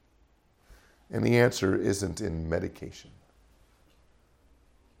education. And the answer isn't in medication.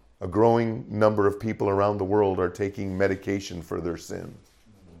 A growing number of people around the world are taking medication for their sin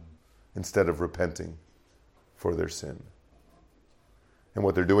instead of repenting for their sin. And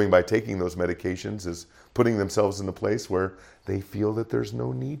what they're doing by taking those medications is putting themselves in a place where they feel that there's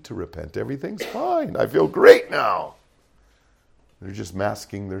no need to repent. Everything's fine. I feel great now. They're just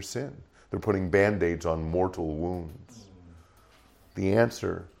masking their sin. They're putting Band-Aids on mortal wounds. The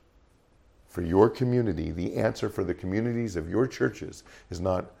answer for your community, the answer for the communities of your churches is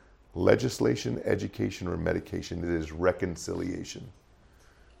not legislation, education, or medication. It is reconciliation.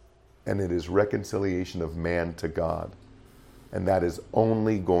 And it is reconciliation of man to God. And that is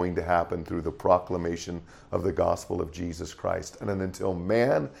only going to happen through the proclamation of the gospel of Jesus Christ. And until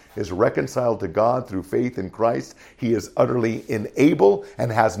man is reconciled to God through faith in Christ, he is utterly unable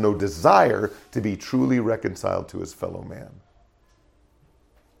and has no desire to be truly reconciled to his fellow man.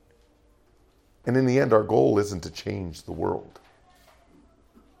 And in the end, our goal isn't to change the world.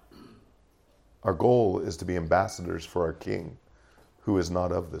 Our goal is to be ambassadors for our King, who is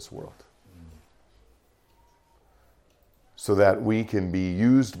not of this world. So that we can be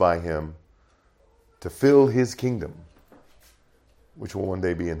used by him to fill his kingdom, which will one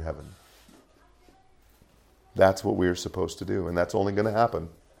day be in heaven. That's what we're supposed to do. And that's only going to happen,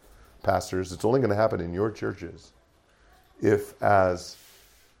 pastors, it's only going to happen in your churches if, as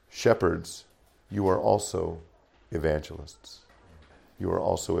shepherds, you are also evangelists. You are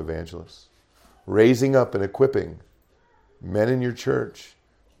also evangelists. Raising up and equipping men in your church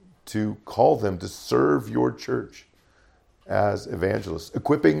to call them to serve your church as evangelists.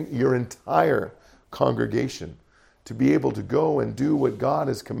 Equipping your entire congregation to be able to go and do what God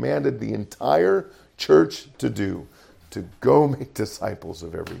has commanded the entire church to do. To go make disciples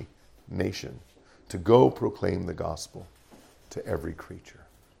of every nation. To go proclaim the gospel to every creature.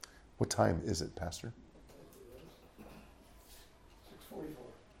 What time is it, Pastor? 6:44.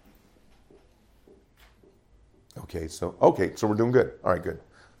 Okay, so we're doing good. All right, good.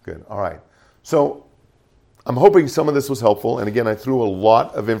 All right. So I'm hoping some of this was helpful. And again, I threw a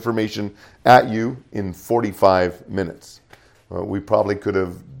lot of information at you in 45 minutes. We probably could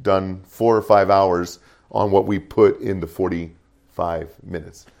have done 4 or 5 hours on what we put into 45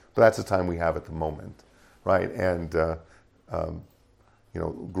 minutes. But that's the time we have at the moment, right? And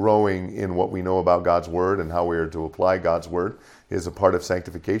growing in what we know about God's Word and how we are to apply God's Word is a part of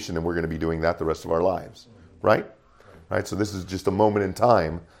sanctification, and we're going to be doing that the rest of our lives, right? Right. So this is just a moment in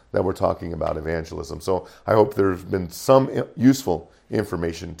time that we're talking about evangelism. So I hope there's been some useful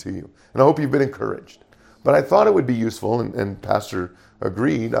information to you, and I hope you've been encouraged. But I thought it would be useful, and Pastor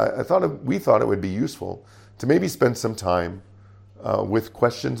agreed. We thought it would be useful to maybe spend some time with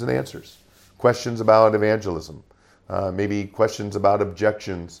questions and answers, questions about evangelism. Maybe questions about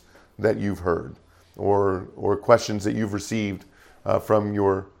objections that you've heard, or questions that you've received from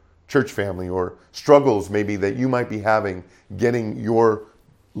your church family, or struggles maybe that you might be having getting your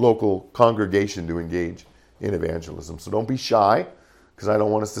local congregation to engage in evangelism. So don't be shy, because I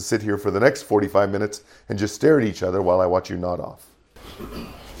don't want us to sit here for the next 45 minutes and just stare at each other while I watch you nod off.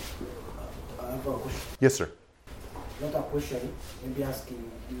 I have a question. Yes, sir. Not a question, maybe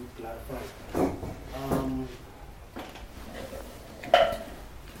asking you to clarify.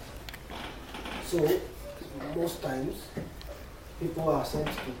 So, most times, people are sent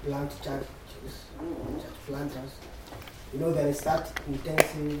to plant churches, church planters. There is that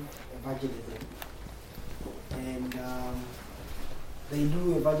intensive evangelism. And they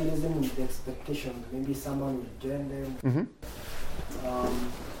do evangelism with the expectation maybe someone will join them.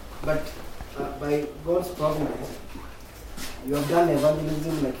 But by God's providence, you have done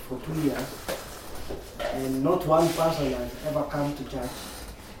evangelism for 2 years, and not one person has ever come to church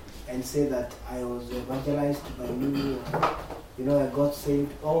and say that I was evangelized by you, I got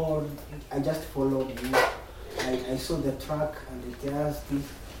saved, or I just followed you. I saw the track and the tears,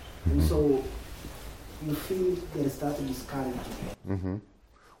 and so you feel there is that discouragement.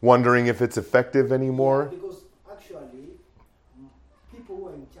 Wondering if it's effective anymore? Yeah, because actually, people who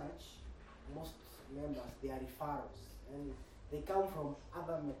are in church, most members, they are referrals, and they come from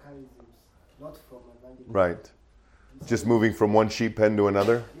other mechanisms, not from evangelism. Right. Just moving from one sheep pen to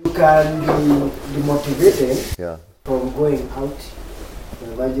another? You can be demotivated from going out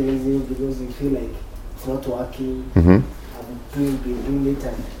to evangelism because you feel like it's not working. I've been doing it,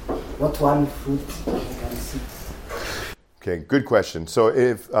 and not one fruit I can see. Okay, good question. So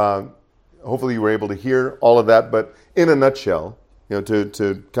if hopefully you were able to hear all of that, but in a nutshell,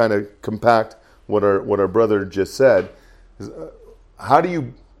 to kind of compact what our brother just said, how do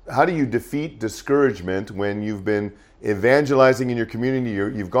you defeat discouragement when you've been evangelizing in your community?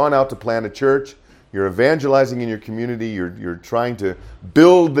 You've gone out to plant a church. You're evangelizing in your community. You're trying to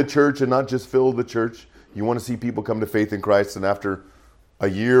build the church and not just fill the church. You want to see people come to faith in Christ, and after a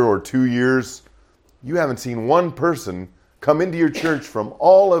year or 2 years, you haven't seen one person come into your church from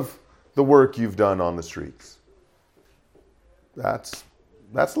all of the work you've done on the streets. That's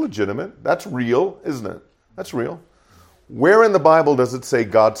legitimate. That's real, isn't it? That's real. Where in the Bible does it say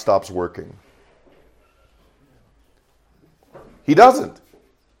God stops working? He doesn't.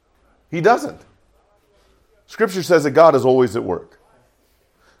 He doesn't. Scripture says that God is always at work.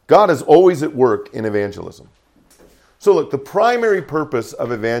 God is always at work in evangelism. So look, the primary purpose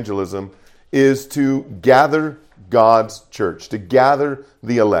of evangelism is to gather God's church, to gather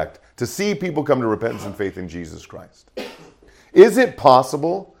the elect, to see people come to repentance and faith in Jesus Christ. Is it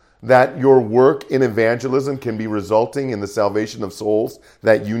possible that your work in evangelism can be resulting in the salvation of souls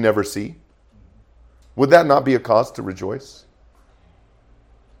that you never see? Would that not be a cause to rejoice?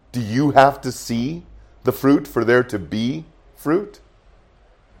 Do you have to see the fruit for there to be fruit?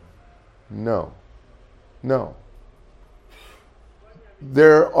 No.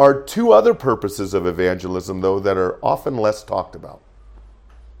 There are two other purposes of evangelism, though, that are often less talked about.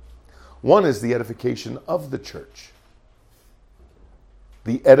 One is the edification of the church.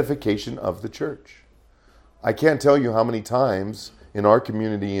 The edification of the church. I can't tell you how many times in our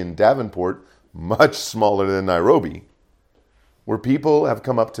community in Davenport, much smaller than Nairobi, where people have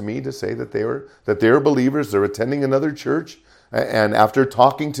come up to me to say that they're believers, they're attending another church, and after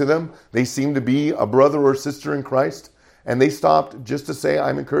talking to them, they seem to be a brother or sister in Christ, and they stopped just to say,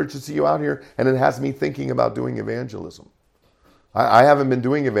 I'm encouraged to see you out here, and it has me thinking about doing evangelism. I haven't been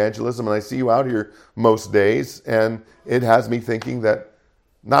doing evangelism, and I see you out here most days, and it has me thinking that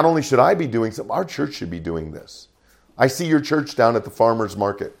not only should I be doing something, our church should be doing this. I see your church down at the farmer's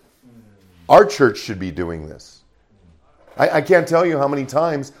market. Our church should be doing this. I can't tell you how many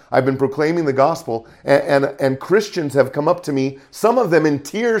times I've been proclaiming the gospel, and Christians have come up to me, some of them in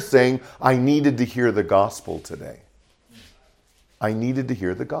tears, saying, I needed to hear the gospel today. I needed to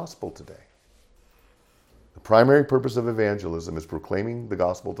hear the gospel today. The primary purpose of evangelism is proclaiming the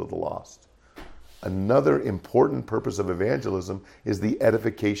gospel to the lost. Another important purpose of evangelism is the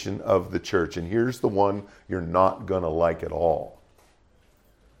edification of the church. And here's the one you're not going to like at all.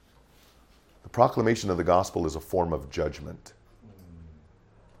 The proclamation of the gospel is a form of judgment.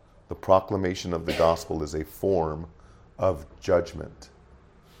 the proclamation of the gospel is a form of judgment.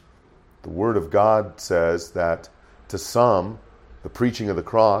 The Word of God says that to some, the preaching of the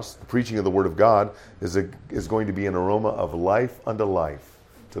cross, the preaching of the Word of God is going to be an aroma of life unto life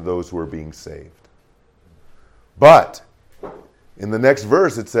to those who are being saved. But in the next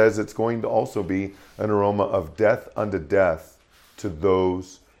verse it says it's going to also be an aroma of death unto death to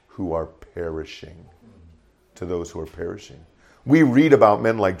those who are perishing. To those who are perishing. We read about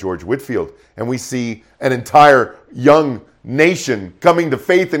men like George Whitefield, and we see an entire young nation coming to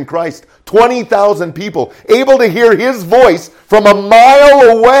faith in Christ. 20,000 people able to hear his voice from a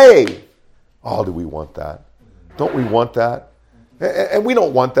mile away. Oh, do we want that? Don't we want that? And we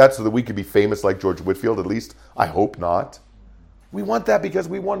don't want that so that we could be famous like George Whitefield, at least I hope not. We want that because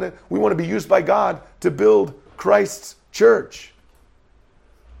we want to be used by God to build Christ's church.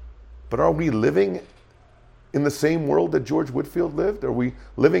 But are we living in the same world that George Whitefield lived? Are we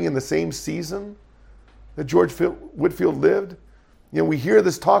living in the same season that George Whitefield lived? You know, we hear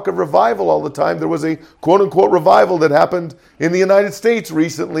this talk of revival all the time. There was a quote-unquote revival that happened in the United States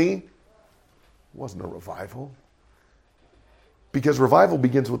recently. It wasn't a revival. Because revival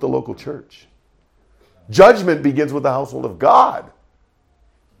begins with the local church. Judgment begins with the household of God.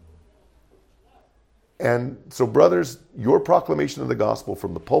 And so, brothers, your proclamation of the gospel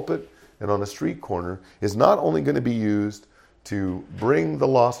from the pulpit and on a street corner is not only going to be used to bring the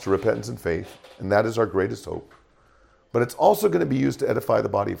lost to repentance and faith, and that is our greatest hope, but it's also going to be used to edify the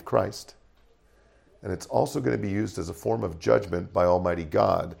body of Christ. And it's also going to be used as a form of judgment by Almighty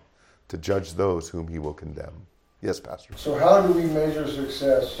God to judge those whom he will condemn. Yes, Pastor. So how do we measure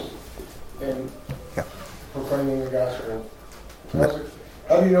success in proclaiming the gospel?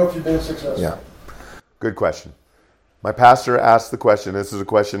 How do you know if you've been successful? Yeah, good question. My pastor asked the question. This is a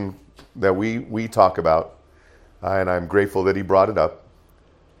question that we talk about, and I'm grateful that he brought it up.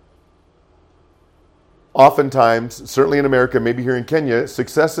 Oftentimes, certainly in America, maybe here in Kenya,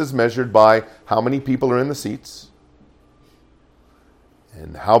 success is measured by how many people are in the seats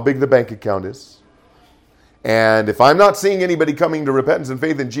and how big the bank account is. And if I'm not seeing anybody coming to repentance and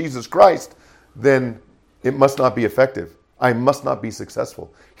faith in Jesus Christ, then it must not be effective. I must not be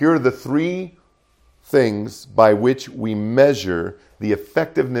successful. Here are the three things by which we measure the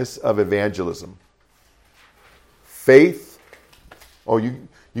effectiveness of evangelism. Faith. Oh, you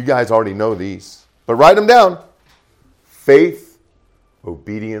guys already know these, but write them down. Faith,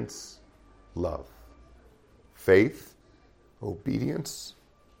 obedience, love. Faith, obedience,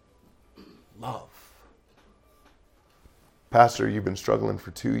 love. Pastor, you've been struggling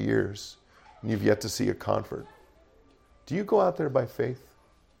for 2 years and you've yet to see a convert. Do you go out there by faith?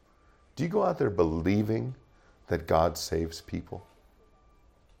 Do you go out there believing that God saves people?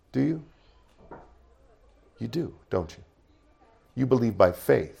 Do you? You do, don't you? You believe by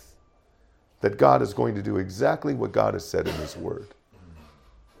faith that God is going to do exactly what God has said in his word.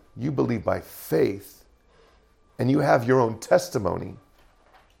 You believe by faith, and you have your own testimony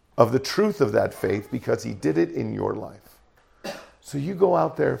of the truth of that faith because he did it in your life. So you go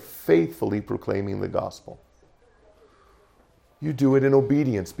out there faithfully proclaiming the gospel. You do it in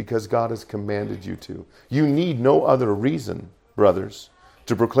obedience because God has commanded you to. You need no other reason, brothers,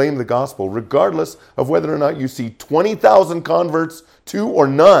 to proclaim the gospel, regardless of whether or not you see 20,000 converts, 2 or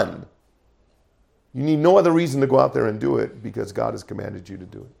none. You need no other reason to go out there and do it because God has commanded you to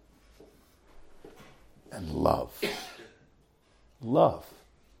do it. And love. Love.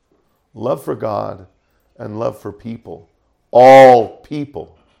 Love for God and love for people. All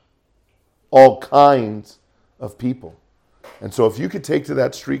people. All kinds of people. And so if you could take to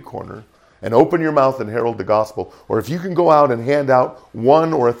that street corner and open your mouth and herald the gospel, or if you can go out and hand out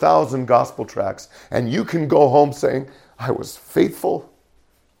 1 or 1,000 gospel tracts, and you can go home saying, I was faithful,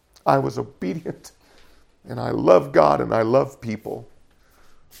 I was obedient, and I love God and I love people,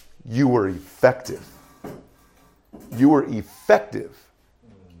 you were effective. You were effective.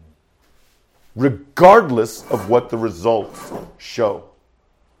 Regardless of what the results show.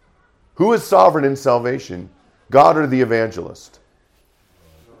 Who is sovereign in salvation? God or the evangelist?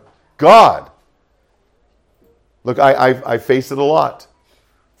 God. Look, I face it a lot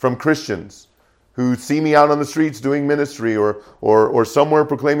from Christians who see me out on the streets doing ministry or somewhere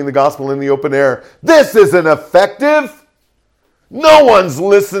proclaiming the gospel in the open air. This isn't effective. No one's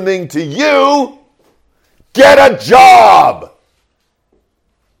listening to you. Get a job.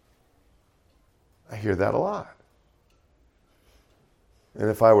 I hear that a lot. And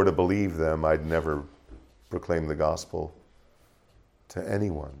if I were to believe them, I'd never proclaim the gospel to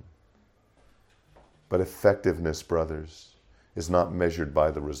anyone. But effectiveness, brothers, is not measured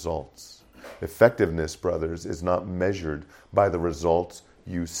by the results. Effectiveness, brothers, is not measured by the results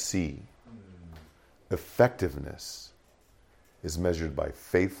you see. Effectiveness is measured by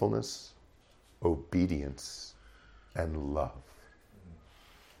faithfulness, obedience, and love.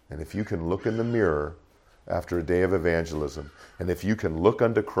 And if you can look in the mirror after a day of evangelism, and if you can look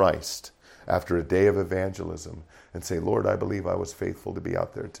unto Christ after a day of evangelism and say, Lord, I believe I was faithful to be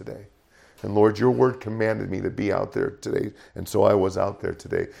out there today. And Lord, your word commanded me to be out there today, and so I was out there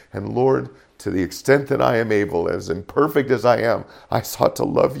today. And Lord, to the extent that I am able, as imperfect as I am, I sought to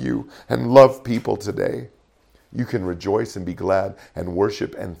love you and love people today. You can rejoice and be glad and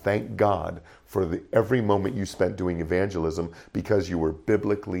worship and thank God for every moment you spent doing evangelism because you were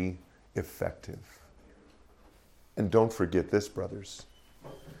biblically effective. And don't forget this, brothers.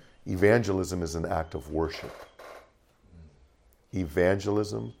 Evangelism is an act of worship.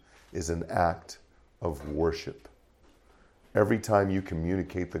 Evangelism is an act of worship. Every time you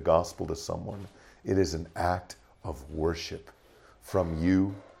communicate the gospel to someone, it is an act of worship from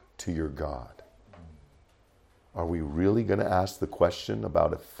you to your God. Are we really going to ask the question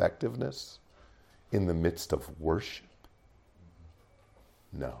about effectiveness in the midst of worship?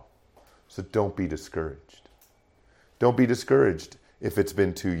 No. So don't be discouraged. Don't be discouraged if it's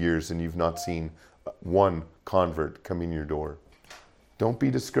been 2 years and you've not seen one convert come in your door. Don't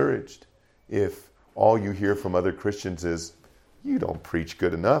be discouraged if all you hear from other Christians is, you don't preach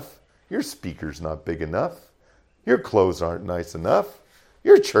good enough, your speaker's not big enough, your clothes aren't nice enough,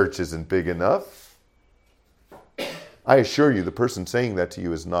 your church isn't big enough. I assure you the person saying that to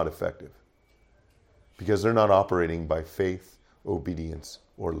you is not effective because they're not operating by faith, obedience,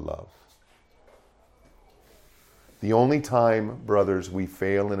 or love. The only time, brothers, we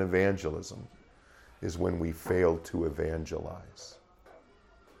fail in evangelism is when we fail to evangelize.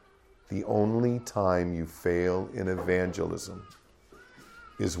 The only time you fail in evangelism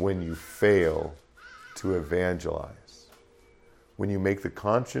is when you fail to evangelize. When you make the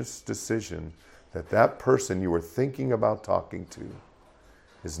conscious decision that that person you were thinking about talking to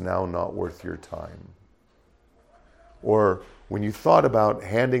is now not worth your time. Or when you thought about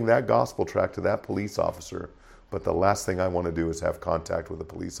handing that gospel tract to that police officer, but the last thing I want to do is have contact with a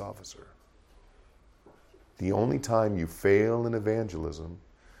police officer. The only time you fail in evangelism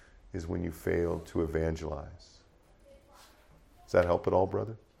is when you fail to evangelize. Does that help at all,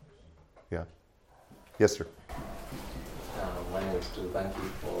 brother? Yeah. Yes, sir. My name is to thank you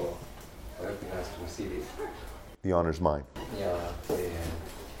for helping us to receive it. The honor's mine. Yeah,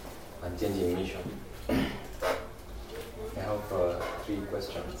 I'm changing mission. I have 3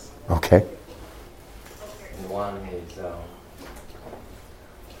 questions. Okay. And one is,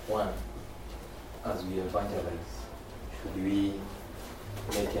 as we evangelize, should we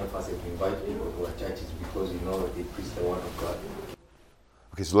make emphasis to invite people to our churches because we know that they preach the word of God?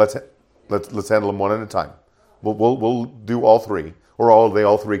 Okay, so let's handle them one at a time. We'll do all 3, or are they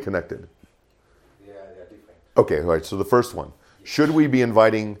all 3 connected? Yeah, they're different. Okay, all right. So the first one: should we be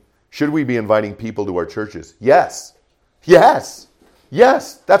inviting people to our churches? Yes, yes,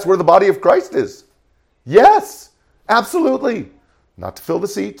 yes. That's where the body of Christ is. Yes, absolutely. Not to fill the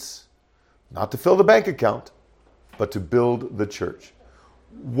seats, not to fill the bank account, but to build the church.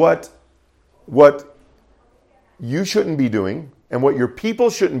 What you shouldn't be doing, and what your people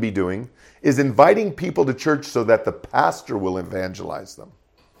shouldn't be doing, is inviting people to church so that the pastor will evangelize them.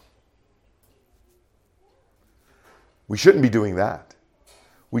 We shouldn't be doing that.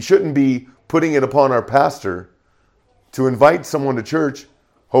 We shouldn't be putting it upon our pastor to invite someone to church,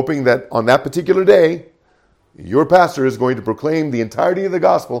 hoping that on that particular day, your pastor is going to proclaim the entirety of the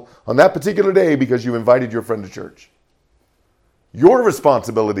gospel on that particular day because you invited your friend to church. Your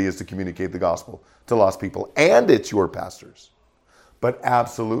responsibility is to communicate the gospel to lost people, and it's your pastor's. But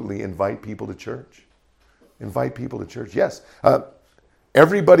absolutely invite people to church. Invite people to church. Yes.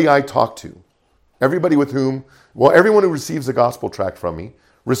 Everybody I talk to, everyone who receives a gospel tract from me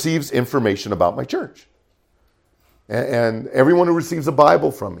receives information about my church. And everyone who receives a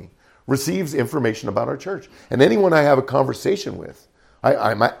Bible from me receives information about our church. And anyone I have a conversation with,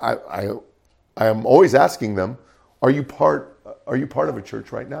 I am always asking them, are you part of a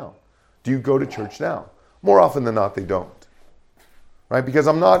church right now? Do you go to church now? More often than not, they don't. Right? Because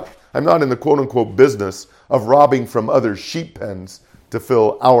I'm not in the quote unquote business of robbing from other sheep pens to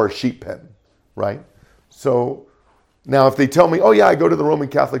fill our sheep pen. Right? So now if they tell me, oh yeah, I go to the Roman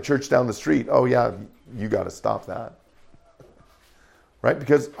Catholic Church down the street, oh yeah, you got to stop that. Right?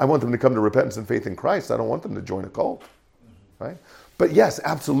 Because I want them to come to repentance and faith in Christ. I don't want them to join a cult. Right? But yes,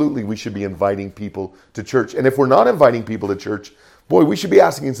 absolutely, we should be inviting people to church. And if we're not inviting people to church, boy, we should be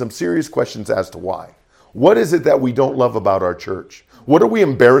asking some serious questions as to why. What is it that we don't love about our church? What are we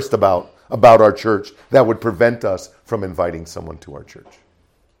embarrassed about our church that would prevent us from inviting someone to our church?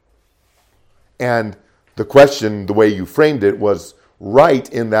 And the question, the way you framed it, was right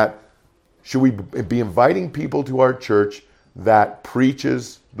in that, should we be inviting people to our church that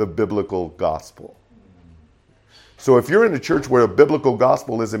preaches the biblical gospel? So if you're in a church where a biblical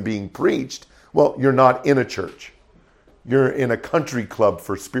gospel isn't being preached, well, you're not in a church. You're in a country club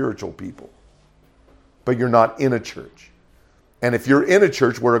for spiritual people. But you're not in a church. And if you're in a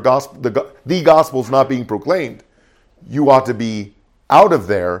church where the gospel is not being proclaimed, you ought to be out of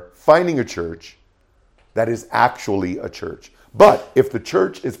there finding a church that is actually a church. But if the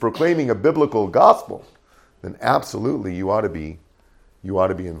church is proclaiming a biblical gospel, then absolutely you ought to be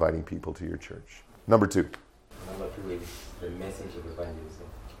inviting people to your church. Number 2. Number 2 is the message of evangelism.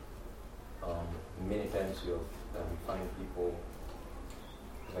 Many times we find people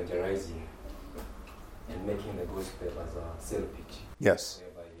evangelizing and making the gospel as a sales pitch. Yes.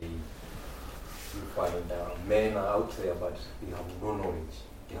 Whereby you find men are out there, but they have no knowledge.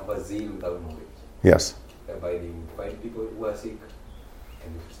 They have a zeal without knowledge. Yes. Whereby they find people who are sick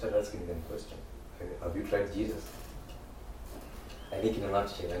and you start asking them questions. Have you tried Jesus? I think in a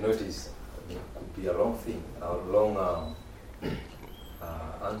nutshell, I notice it could be a long thing, a long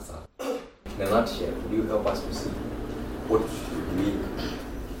answer. In a nutshell, will you help us to see what should we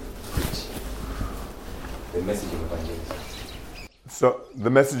preach? The message of evangelism. So the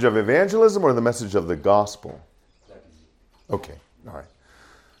message of evangelism or the message of the gospel? That is it. Okay, all right.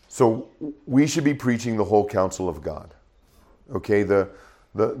 So we should be preaching the whole counsel of God. Okay, the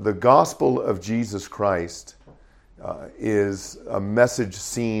gospel of Jesus Christ is a message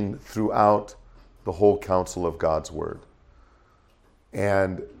seen throughout the whole counsel of God's word.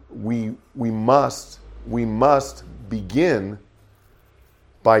 And we must begin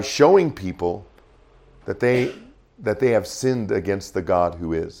by showing people that they have sinned against the God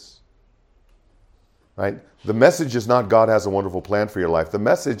who is. Right? The message is not God has a wonderful plan for your life. The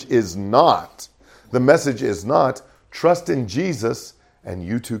message is not trust in Jesus and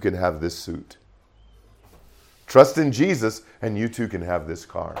you too can have this suit. Trust in Jesus and you too can have this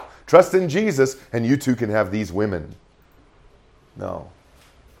car. Trust in Jesus and you too can have these women. No.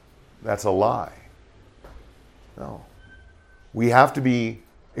 That's a lie. No. We have to be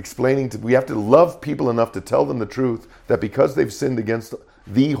we have to love people enough to tell them the truth that because they've sinned against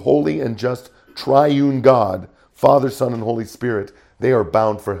the holy and just triune God, Father, Son, and Holy Spirit, they are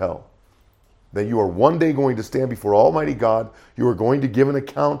bound for hell. That you are one day going to stand before Almighty God, you are going to give an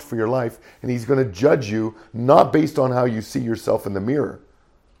account for your life, and He's going to judge you not based on how you see yourself in the mirror,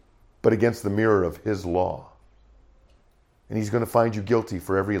 but against the mirror of His law. And He's going to find you guilty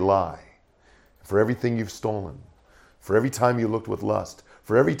for every lie, for everything you've stolen, for every time you looked with lust,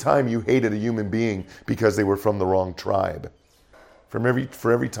 for every time you hated a human being because they were from the wrong tribe, for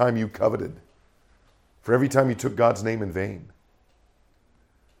every time you coveted, for every time you took God's name in vain.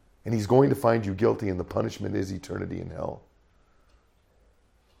 And He's going to find you guilty, and the punishment is eternity in hell.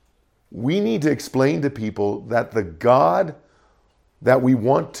 We need to explain to people that the God that we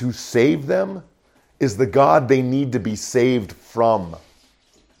want to save them is the God they need to be saved from.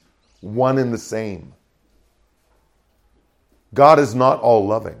 One and the same. God is not all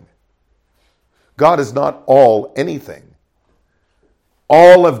loving. God is not all anything.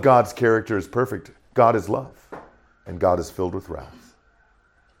 All of God's character is perfect. God is love, and God is filled with wrath.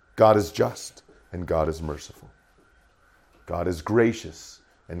 God is just, and God is merciful. God is gracious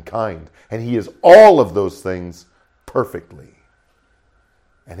and kind, and He is all of those things perfectly.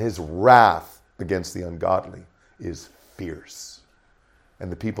 And His wrath against the ungodly is fierce.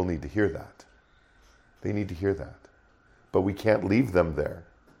 And the people need to hear that. They need to hear that. But we can't leave them there.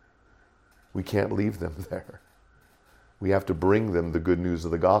 We can't leave them there. We have to bring them the good news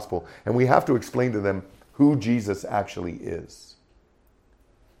of the gospel, and we have to explain to them who Jesus actually is.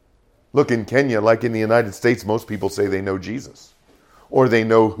 Look, in Kenya, like in the United States, most people say they know Jesus, or they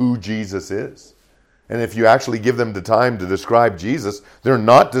know who Jesus is. And if you actually give them the time to describe Jesus, they're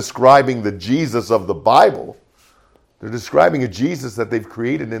not describing the Jesus of the Bible. They're describing a Jesus that they've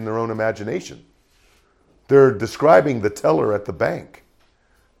created in their own imagination. They're describing the teller at the bank.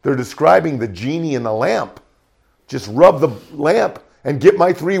 They're describing the genie in the lamp. Just rub the lamp and get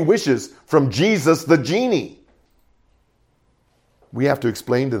my 3 wishes from Jesus the genie. We have to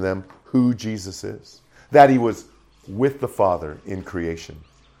explain to them who Jesus is. That He was with the Father in creation.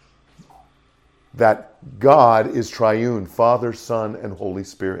 That God is triune, Father, Son, and Holy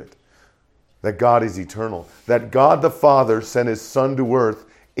Spirit. That God is eternal. That God the Father sent His Son to earth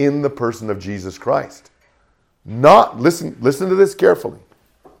in the person of Jesus Christ. Listen to this carefully.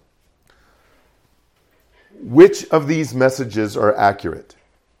 Which of these messages are accurate?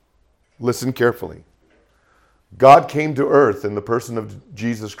 Listen carefully. God came to earth in the person of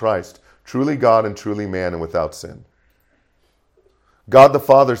Jesus Christ truly God and truly man and without sin. God the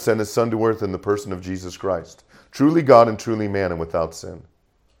Father sent his Son to earth in the person of Jesus Christ, truly God and truly man and without sin.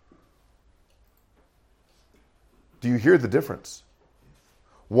 Do you hear the difference?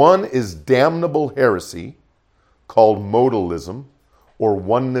 One is damnable heresy called modalism or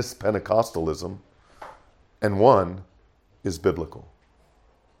oneness Pentecostalism, and one is biblical.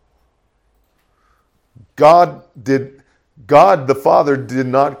 God the Father did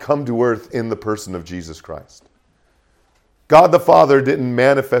not come to earth in the person of Jesus Christ. God the Father didn't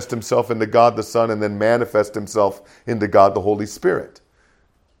manifest himself into God the Son and then manifest himself into God the Holy Spirit.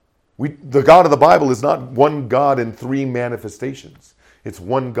 The God of the Bible is not one God in three manifestations. It's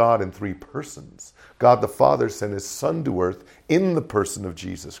one God in three persons. God the Father sent his Son to earth in the person of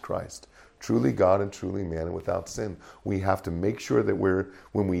Jesus Christ. Truly God and truly man and without sin. We have to make sure that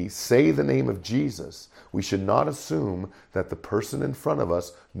when we say the name of Jesus, we should not assume that the person in front of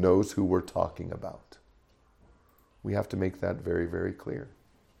us knows who we're talking about. We have to make that very, very clear.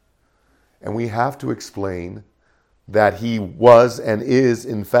 And we have to explain that he was and is,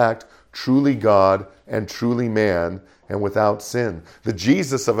 in fact, truly God and truly man and without sin. The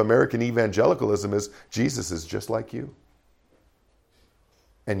Jesus of American evangelicalism is Jesus is just like you.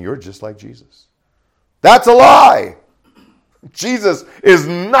 And you're just like Jesus. That's a lie. Jesus is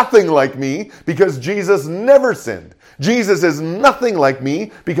nothing like me because Jesus never sinned. Jesus is nothing like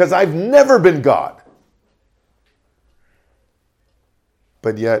me because I've never been God.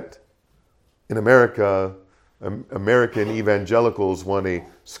 But yet, in America, American evangelicals want a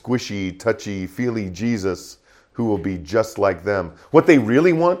squishy, touchy, feely Jesus who will be just like them. What they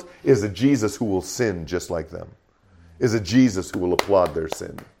really want is a Jesus who will sin just like them. Is a Jesus who will applaud their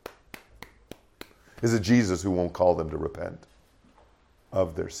sin. Is a Jesus who won't call them to repent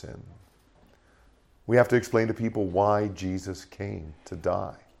of their sin. We have to explain to people why Jesus came to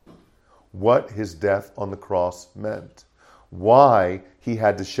die. What his death on the cross meant. Why he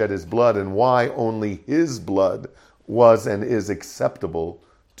had to shed his blood and why only his blood was and is acceptable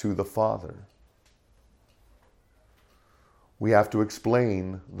to the Father. We have to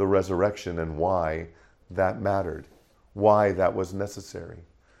explain the resurrection and why that mattered, why that was necessary.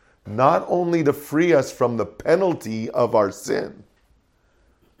 Not only to free us from the penalty of our sin,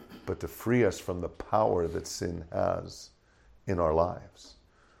 but to free us from the power that sin has in our lives.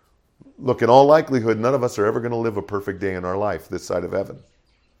 Look, in all likelihood, none of us are ever going to live a perfect day in our life this side of heaven.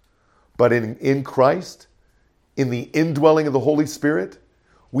 But in Christ, in the indwelling of the Holy Spirit,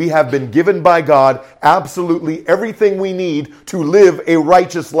 we have been given by God absolutely everything we need to live a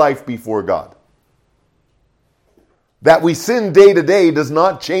righteous life before God. That we sin day to day does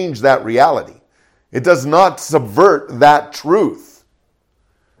not change that reality. It does not subvert that truth.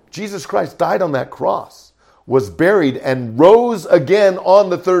 Jesus Christ died on that cross, was buried, and rose again on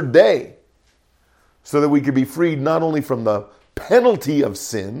the third day so that we could be freed not only from the penalty of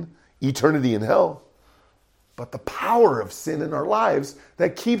sin, eternity in hell, but the power of sin in our lives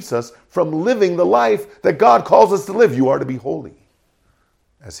that keeps us from living the life that God calls us to live. You are to be holy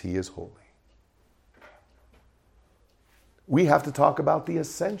as he is holy. We have to talk about the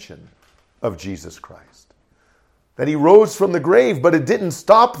ascension of Jesus Christ. That he rose from the grave, but it didn't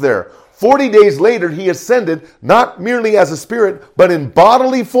stop there. 40 days later, he ascended, not merely as a spirit, but in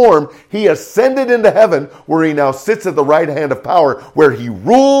bodily form. He ascended into heaven, where he now sits at the right hand of power, where he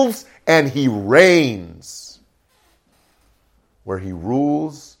rules and he reigns. Where he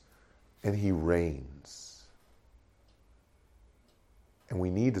rules and he reigns. And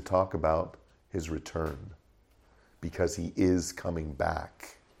we need to talk about his return, because he is coming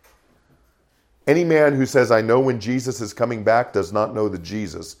back. Any man who says, I know when Jesus is coming back, does not know the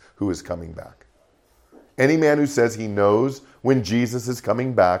Jesus who is coming back. Any man who says he knows when Jesus is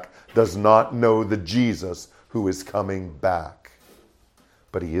coming back does not know the Jesus who is coming back.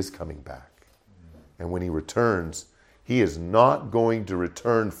 But he is coming back. And when he returns, he is not going to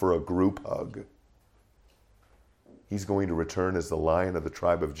return for a group hug. He's going to return as the Lion of the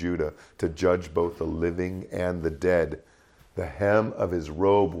tribe of Judah to judge both the living and the dead. The hem of his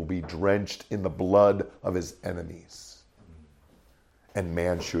robe will be drenched in the blood of his enemies. And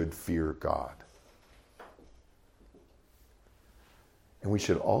man should fear God. And we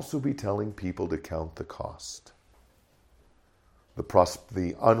should also be telling people to count the cost.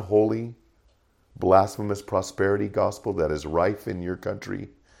 The unholy, blasphemous prosperity gospel that is rife in your country,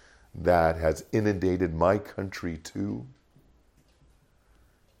 that has inundated my country too,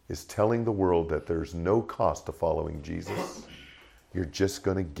 is telling the world that there's no cost to following Jesus. You're just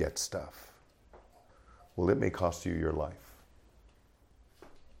going to get stuff. Well, it may cost you your life.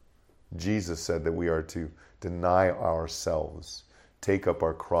 Jesus said that we are to deny ourselves, take up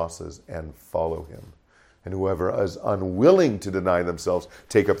our crosses and follow him. And whoever is unwilling to deny themselves,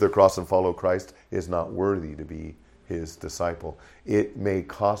 take up their cross and follow Christ, is not worthy to be his disciple. It may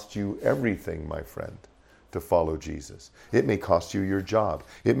cost you everything, my friend, to follow Jesus. It may cost you your job.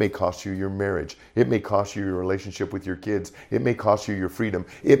 It may cost you your marriage. It may cost you your relationship with your kids. It may cost you your freedom.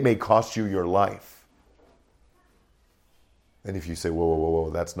 It may cost you your life. And if you say, whoa, whoa, whoa, whoa,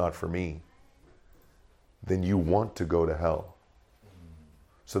 that's not for me, then you want to go to hell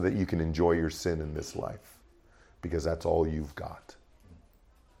so that you can enjoy your sin in this life, because that's all you've got.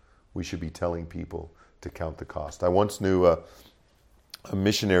 We should be telling people to count the cost. I once knew a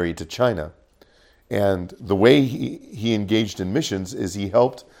missionary to China, and the way he engaged in missions is he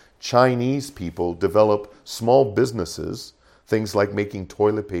helped Chinese people develop small businesses, things like making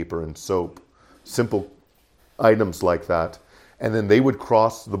toilet paper and soap, simple items like that, and then they would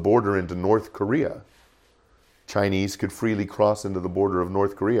cross the border into North Korea. Chinese could freely cross into the border of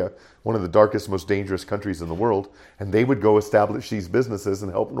North Korea, one of the darkest, most dangerous countries in the world, and they would go establish these businesses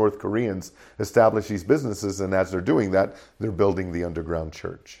and help North Koreans establish these businesses, and as they're doing that, they're building the underground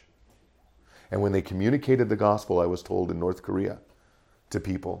church. And when they communicated the gospel, I was told, in North Korea to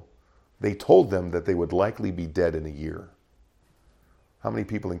people, they told them that they would likely be dead in a year. How many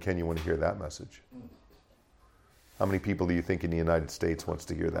people in Kenya want to hear that message? How many people do you think in the United States wants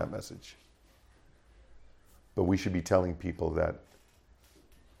to hear that message? But we should be telling people that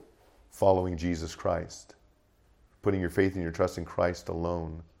following Jesus Christ, putting your faith and your trust in Christ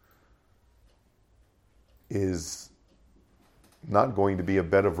alone, is not going to be a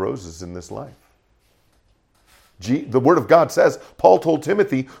bed of roses in this life. The Word of God says, Paul told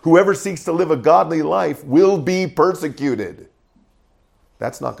Timothy, whoever seeks to live a godly life will be persecuted.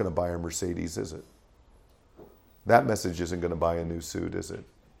 That's not going to buy a Mercedes, is it? That message isn't going to buy a new suit, is it?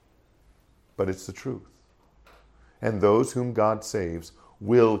 But it's the truth. And those whom God saves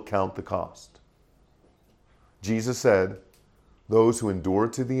will count the cost. Jesus said, those who endure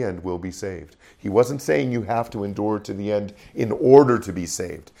to the end will be saved. He wasn't saying you have to endure to the end in order to be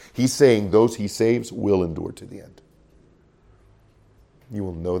saved. He's saying those he saves will endure to the end. You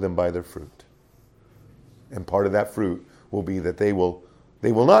will know them by their fruit. And part of that fruit will be that they will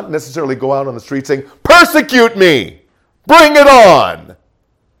not necessarily go out on the street saying, persecute me, bring it on.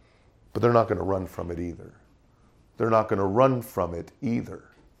 But they're not going to run from it either. They're not going to run from it either.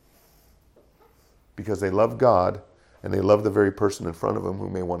 Because they love God, and they love the very person in front of them who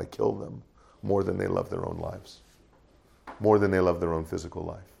may want to kill them more than they love their own lives, more than they love their own physical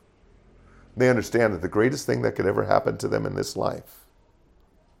life. They understand that the greatest thing that could ever happen to them in this life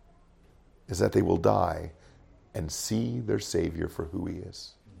is that they will die and see their Savior for who he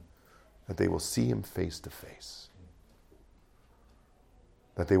is, that they will see him face to face,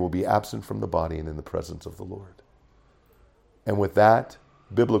 that they will be absent from the body and in the presence of the Lord. And with that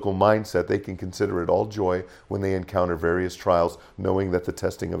biblical mindset, they can consider it all joy when they encounter various trials, knowing that the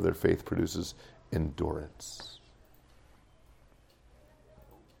testing of their faith produces endurance.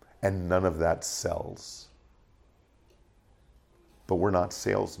 And none of that sells. But we're not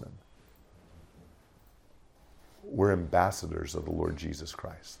salesmen. We're ambassadors of the Lord Jesus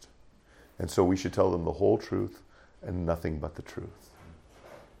Christ. And so we should tell them the whole truth and nothing but the truth.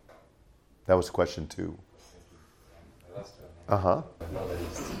 That was question 2. You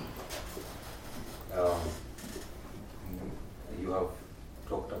have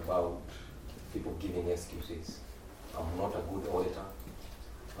talked about people giving excuses. I'm not a good auditor.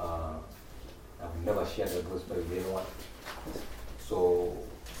 I've never shared the gospel with anyone. So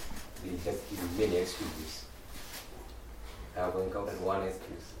they just give many excuses. I have encountered one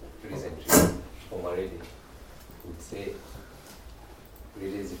excuse recently from a lady who would say,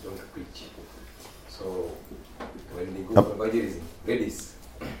 ladies, you don't preach. So when they go for evangelism, ladies.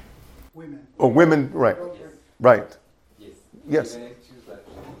 Women. Oh, women, right. Yes. Right. Yes. Yes. Even excuse that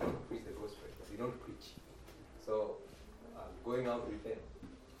you don't preach the gospel, you don't preach. So going out with them,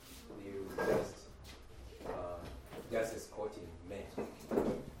 you just escorting men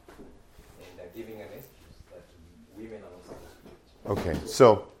and giving an excuse that women are not supposed to preach. Okay,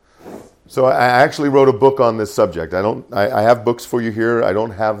 so I actually wrote a book on this subject. I have books for you here. I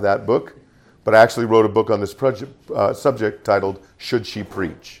don't have that book, but I actually wrote a book on this subject titled "Should She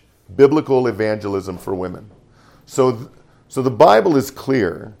Preach? Biblical Evangelism for Women." So the Bible is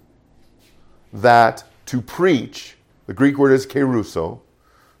clear that to preach, the Greek word is keruso,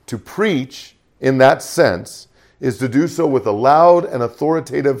 to preach in that sense is to do so with a loud and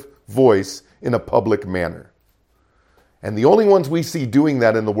authoritative voice in a public manner. And the only ones we see doing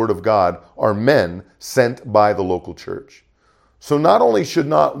that in the Word of God are men sent by the local church. So not only should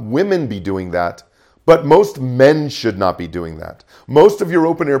not women be doing that, But most men should not be doing that. Most of your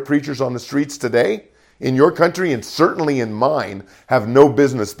open-air preachers on the streets today, in your country and certainly in mine, have no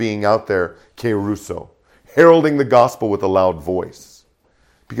business being out there, Keruso, heralding the gospel with a loud voice,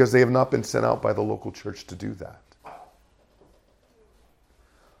 because they have not been sent out by the local church to do that.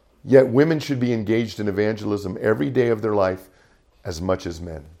 Yet women should be engaged in evangelism every day of their life as much as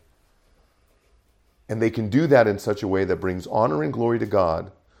men. And they can do that in such a way that brings honor and glory to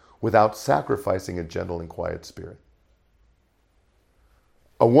God without sacrificing a gentle and quiet spirit.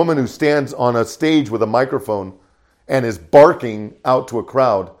 A woman who stands on a stage with a microphone and is barking out to a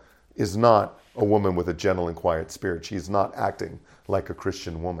crowd is not a woman with a gentle and quiet spirit. She's not acting like a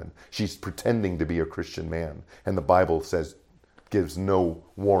Christian woman. She's pretending to be a Christian man. And the Bible gives no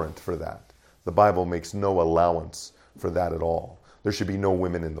warrant for that. The Bible makes no allowance for that at all. There should be no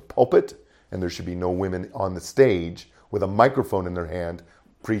women in the pulpit, and there should be no women on the stage with a microphone in their hand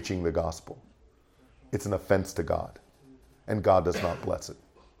preaching the gospel. It's an offense to God, and God does not bless it.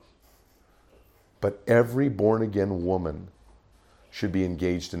 But every born-again woman should be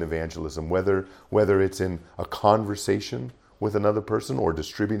engaged in evangelism, whether it's in a conversation with another person or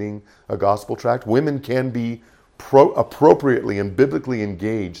distributing a gospel tract. Women can be appropriately and biblically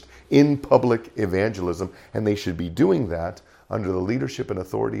engaged in public evangelism, and they should be doing that under the leadership and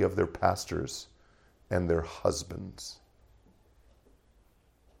authority of their pastors and their husbands.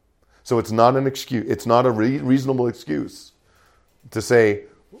 So it's not an excuse. It's not a reasonable excuse to say,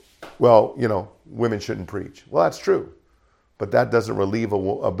 well, women shouldn't preach. Well, that's true. But that doesn't relieve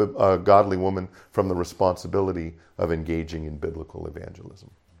a godly woman from the responsibility of engaging in biblical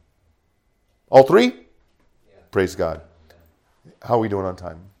evangelism. All three? Yeah. Praise God. How are we doing on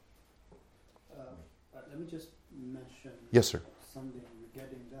time? Let me just mention Yes, sir. something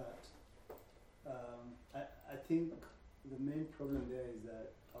regarding that. I think the main problem there is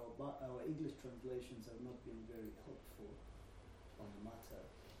that our English translations have not been very helpful on the matter.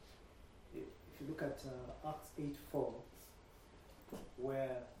 If you look at Acts 8:4,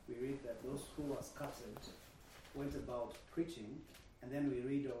 where we read that those who were scattered went about preaching, and then we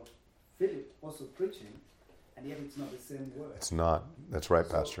read of Philip also preaching, and yet it's not the same word. It's not. That's right,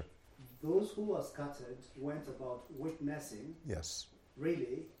 So, Pastor. those who were scattered went about witnessing. Yes.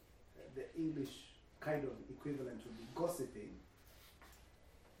 Really, the English kind of equivalent would be gossiping.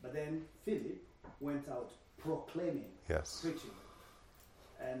 But then Philip went out proclaiming, Yes. preaching.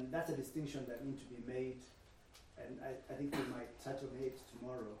 And that's a distinction that needs to be made. And I think we might touch on it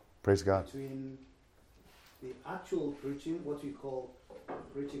tomorrow. Praise God. Between the actual preaching, what we call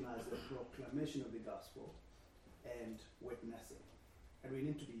preaching as a proclamation of the gospel, and witnessing. And we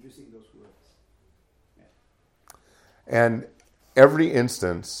need to be using those words. Yeah. And every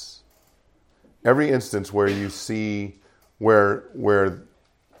instance where you see where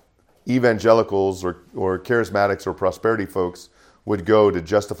evangelicals or charismatics or prosperity folks would go to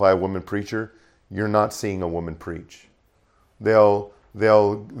justify a woman preacher, you're not seeing a woman preach. They'll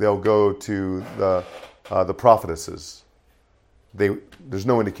go to the prophetesses. There's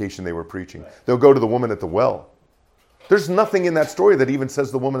no indication they were preaching. They'll go to the woman at the well. There's nothing in that story that even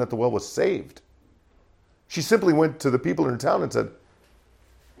says the woman at the well was saved. She simply went to the people in her town and said,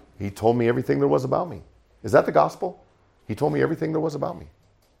 he told me everything there was about me. Is that the gospel? He told me everything there was about me.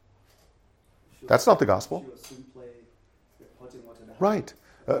 That's not the gospel. She was simply reporting what had happened.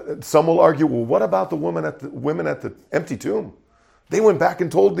 Right. Some will argue, well, what about the women at the empty tomb? They went back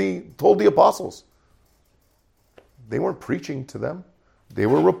and told the apostles. They weren't preaching to them. They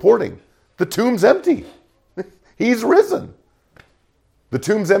were reporting. The tomb's empty. He's risen. The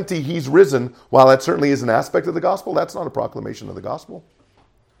tomb's empty, he's risen. While that certainly is an aspect of the gospel, that's not a proclamation of the gospel.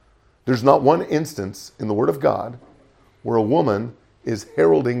 There's not one instance in the Word of God where a woman is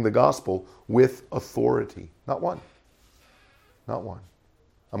heralding the gospel with authority. Not one. Not one.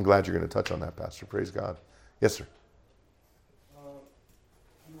 I'm glad you're going to touch on that, Pastor. Praise God. Yes, sir.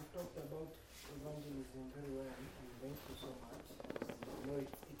 You talked about evangelism very well, and thank you so much.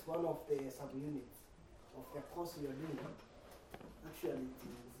 It's one of the subunits of the course we are doing. Actually,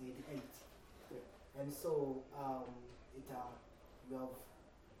 it is the 8. And so,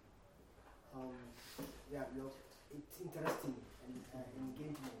 it's interesting and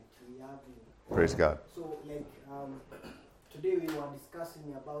engagement we have. Praise God. So, today we were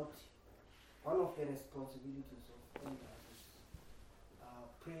discussing about one of the responsibilities of elders is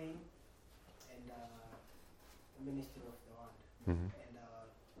praying and ministry of the word. Mm-hmm. And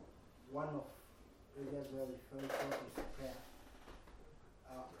one of areas where we felt short is prayer.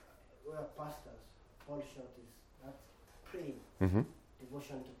 Where pastors fall short is that praying, Mm-hmm.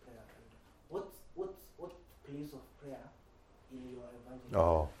 devotion to prayer. What place of prayer in your evangelism?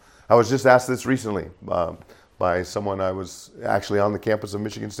 Oh, I was just asked this recently by someone. I was actually on the campus of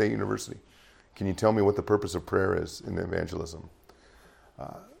Michigan State University. Can you tell me what the purpose of prayer is in evangelism?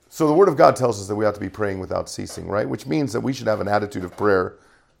 So the Word of God tells us that we ought to be praying without ceasing, right? Which means that we should have an attitude of prayer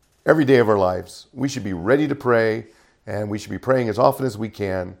every day of our lives. We should be ready to pray, and we should be praying as often as we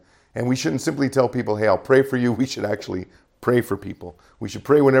can. And we shouldn't simply tell people, hey, I'll pray for you. We should actually pray for people. We should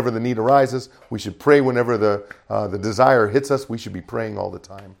pray whenever the need arises. We should pray whenever the desire hits us. We should be praying all the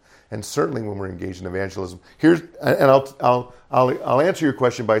time. And certainly when we're engaged in evangelism. I'll answer your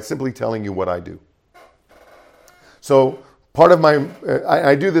question by simply telling you what I do. So part of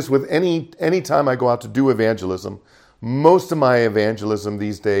I do this with any time I go out to do evangelism. Most of my evangelism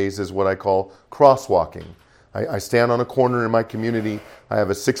these days is what I call crosswalking. I stand on a corner in my community. I have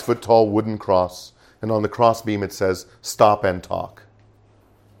a 6-foot-tall wooden cross, and on the cross beam it says, "Stop and talk."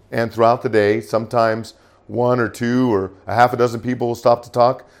 And throughout the day, sometimes 1 or 2 or a half a dozen people will stop to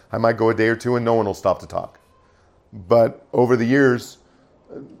talk. I might go a day or 2 and no one will stop to talk. But over the years,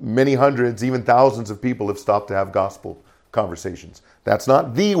 many hundreds, even thousands of people have stopped to have gospel conversations. That's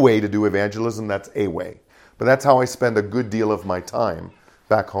not the way to do evangelism, that's a way. But that's how I spend a good deal of my time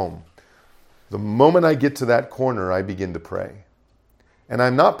back home. The moment I get to that corner, I begin to pray. And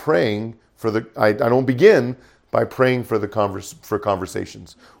I'm not praying I don't begin by praying for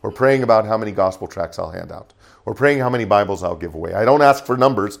conversations, or praying about how many gospel tracts I'll hand out, or praying how many Bibles I'll give away. I don't ask for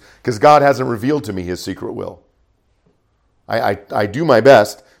numbers because God hasn't revealed to me His secret will. I do my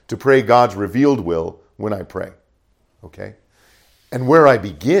best to pray God's revealed will when I pray. Okay? And where I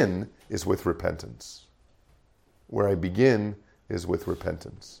begin is with repentance. Where I begin is with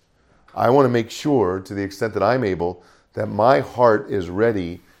repentance. I want to make sure, to the extent that I'm able, that my heart is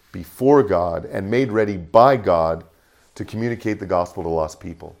ready before God and made ready by God to communicate the gospel to lost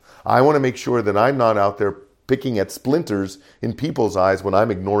people. I want to make sure that I'm not out there picking at splinters in people's eyes when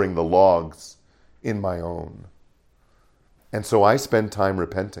I'm ignoring the logs in my own. And so I spend time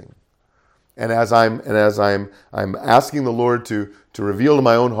repenting. And as I'm asking the Lord to reveal to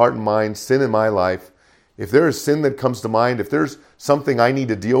my own heart and mind sin in my life, if there is sin that comes to mind, if there's something I need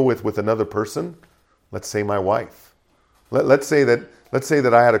to deal with another person, let's say my wife. Let's say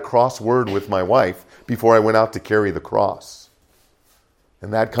that I had a cross word with my wife before I went out to carry the cross.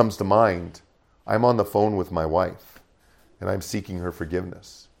 And that comes to mind. I'm on the phone with my wife, and I'm seeking her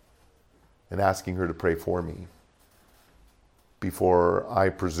forgiveness and asking her to pray for me before I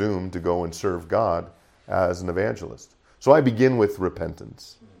presume to go and serve God as an evangelist. So I begin with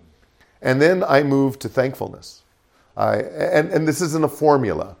repentance. And then I move to thankfulness. And this isn't a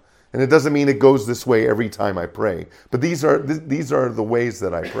formula. And it doesn't mean it goes this way every time I pray. But these are the ways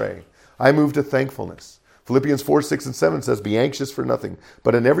that I pray. I move to thankfulness. Philippians 4, 6, and 7 says, "Be anxious for nothing,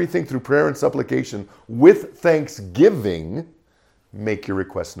 but in everything through prayer and supplication, with thanksgiving, make your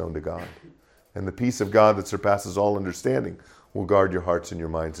requests known to God. And the peace of God that surpasses all understanding will guard your hearts and your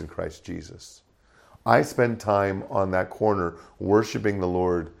minds in Christ Jesus." I spend time on that corner worshiping the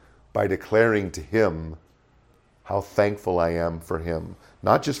Lord by declaring to Him how thankful I am for Him.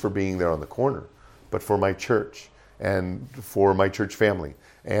 Not just for being there on the corner, but for my church and for my church family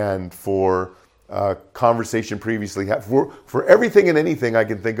and for conversation previously had, for everything and anything I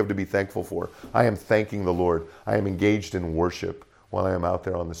can think of to be thankful for. I am thanking the Lord. I am engaged in worship while I am out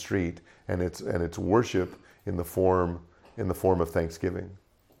there on the street, and it's worship in the form of thanksgiving.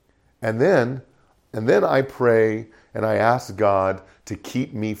 And then I pray and I ask God to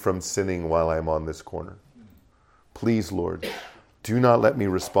keep me from sinning while I'm on this corner. Please, Lord, do not let me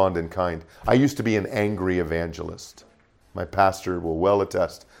respond in kind. I used to be an angry evangelist. My pastor will well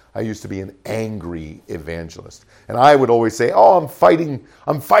attest. I used to be an angry evangelist. And I would always say, "Oh, I'm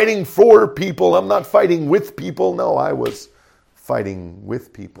fighting for people. I'm not fighting with people." No, I was fighting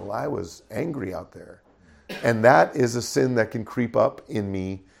with people. I was angry out there. And that is a sin that can creep up in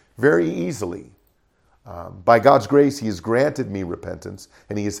me very easily. By God's grace, He has granted me repentance,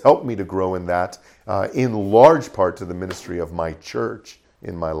 and He has helped me to grow in that, in large part to the ministry of my church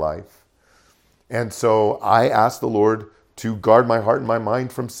in my life. And so I ask the Lord to guard my heart and my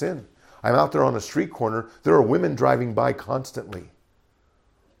mind from sin. I'm out there on a street corner. There are women driving by constantly.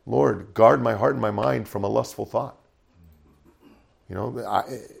 Lord, guard my heart and my mind from a lustful thought.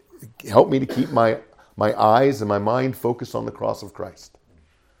 Help me to keep my eyes and my mind focused on the cross of Christ.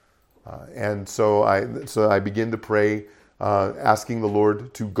 And so I begin to pray, asking the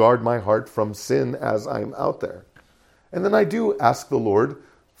Lord to guard my heart from sin as I'm out there. And then I do ask the Lord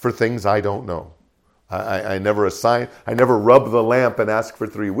for things I don't know. I never rub the lamp and ask for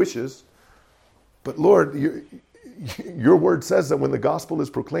 3 wishes. But Lord, your word says that when the gospel is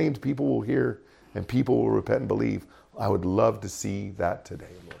proclaimed, people will hear and people will repent and believe. I would love to see that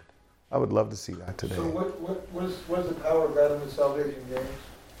today, Lord. I would love to see that today. So what's the power of God unto salvation, James?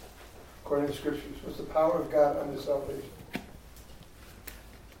 According to the Scriptures, what's the power of God unto salvation?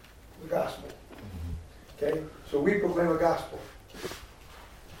 The gospel. Okay? So we proclaim a gospel.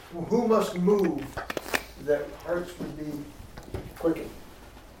 Who must move that hearts would be quickened?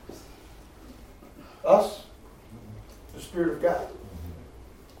 Us? The Spirit of God.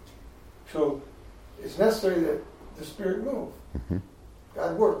 So it's necessary that the Spirit move.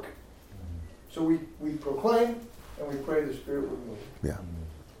 God work. So we proclaim and we pray the Spirit will move. Yeah.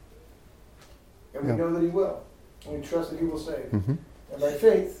 And we know that He will. And we trust that He will save. And by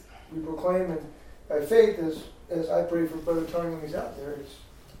faith, we proclaim, and by faith, as I pray for Brother Tony when he's out there, it's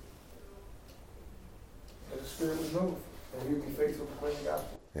that the Spirit would move and He would be faithful to proclaim the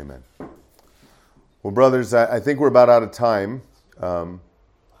gospel. Amen. Well, brothers, I think we're about out of time.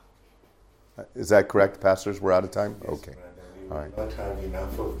 Is that correct, pastors? We're out of time? Yes, okay. All right. Not have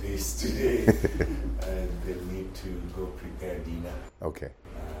enough of this today, and they need to go prepare dinner. Okay.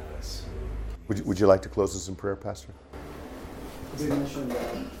 So Would you like to close us in prayer, Pastor? You mentioned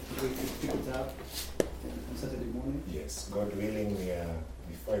we could pick it up on Saturday morning. yes, God willing, we are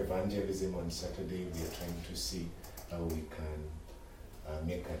before evangelism on Saturday. We are trying to see how we can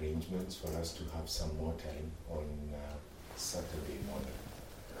make arrangements for us to have some more time on Saturday morning.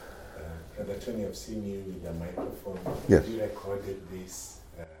 Brother Tony, I've seen you with the microphone. Yes. Have you recorded this?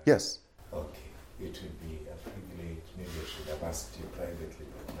 Yes. Okay. It would be a privilege. Maybe I should have asked you privately,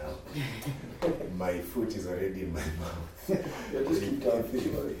 but now my foot is already in my mouth. Yeah, just keep talking.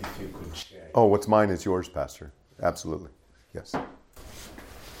 If you could share. Oh, what's mine is yours, Pastor. Absolutely. Yes.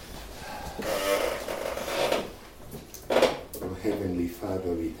 Oh, Heavenly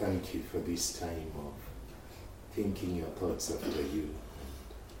Father, we thank you for this time of thinking your thoughts after you,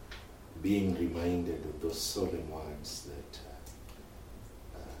 and being reminded of those solemn words that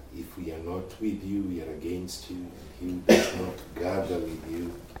if we are not with you, we are against you, and he who does not gather with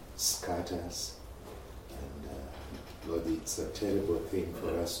you scatters. And Lord, it's a terrible thing for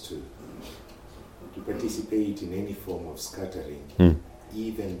us to participate in any form of scattering,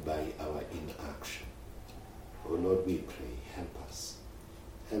 even by our inaction. Oh Lord, we pray, help us.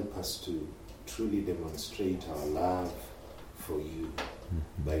 Help us to truly demonstrate our love for you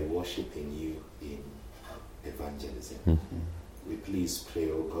by worshiping you in evangelism. We please pray,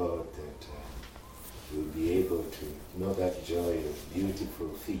 oh God, that we'll be able to know that joy of beautiful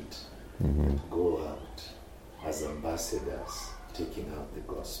feet that go out as ambassadors taking out the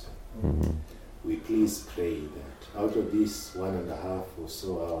gospel. We please pray that out of this 1.5 or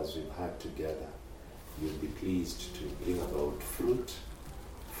so hours we've had together, you'll be pleased to bring about fruit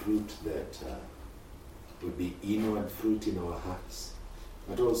that will be inward fruit in our hearts,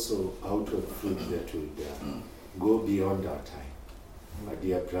 but also outward fruit that will go beyond our time. My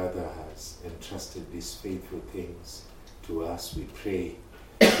dear brother has entrusted these faithful things to us. We pray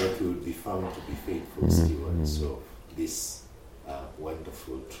that we would be found to be faithful stewards of these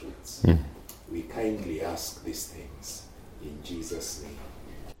wonderful truths. We kindly ask these things in Jesus' name.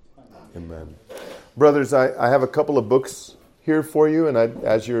 Amen. Brothers, I have a couple of books here for you, and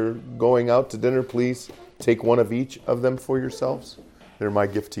as you're going out to dinner, please take one of each of them for yourselves. They're my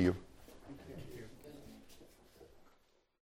gift to you.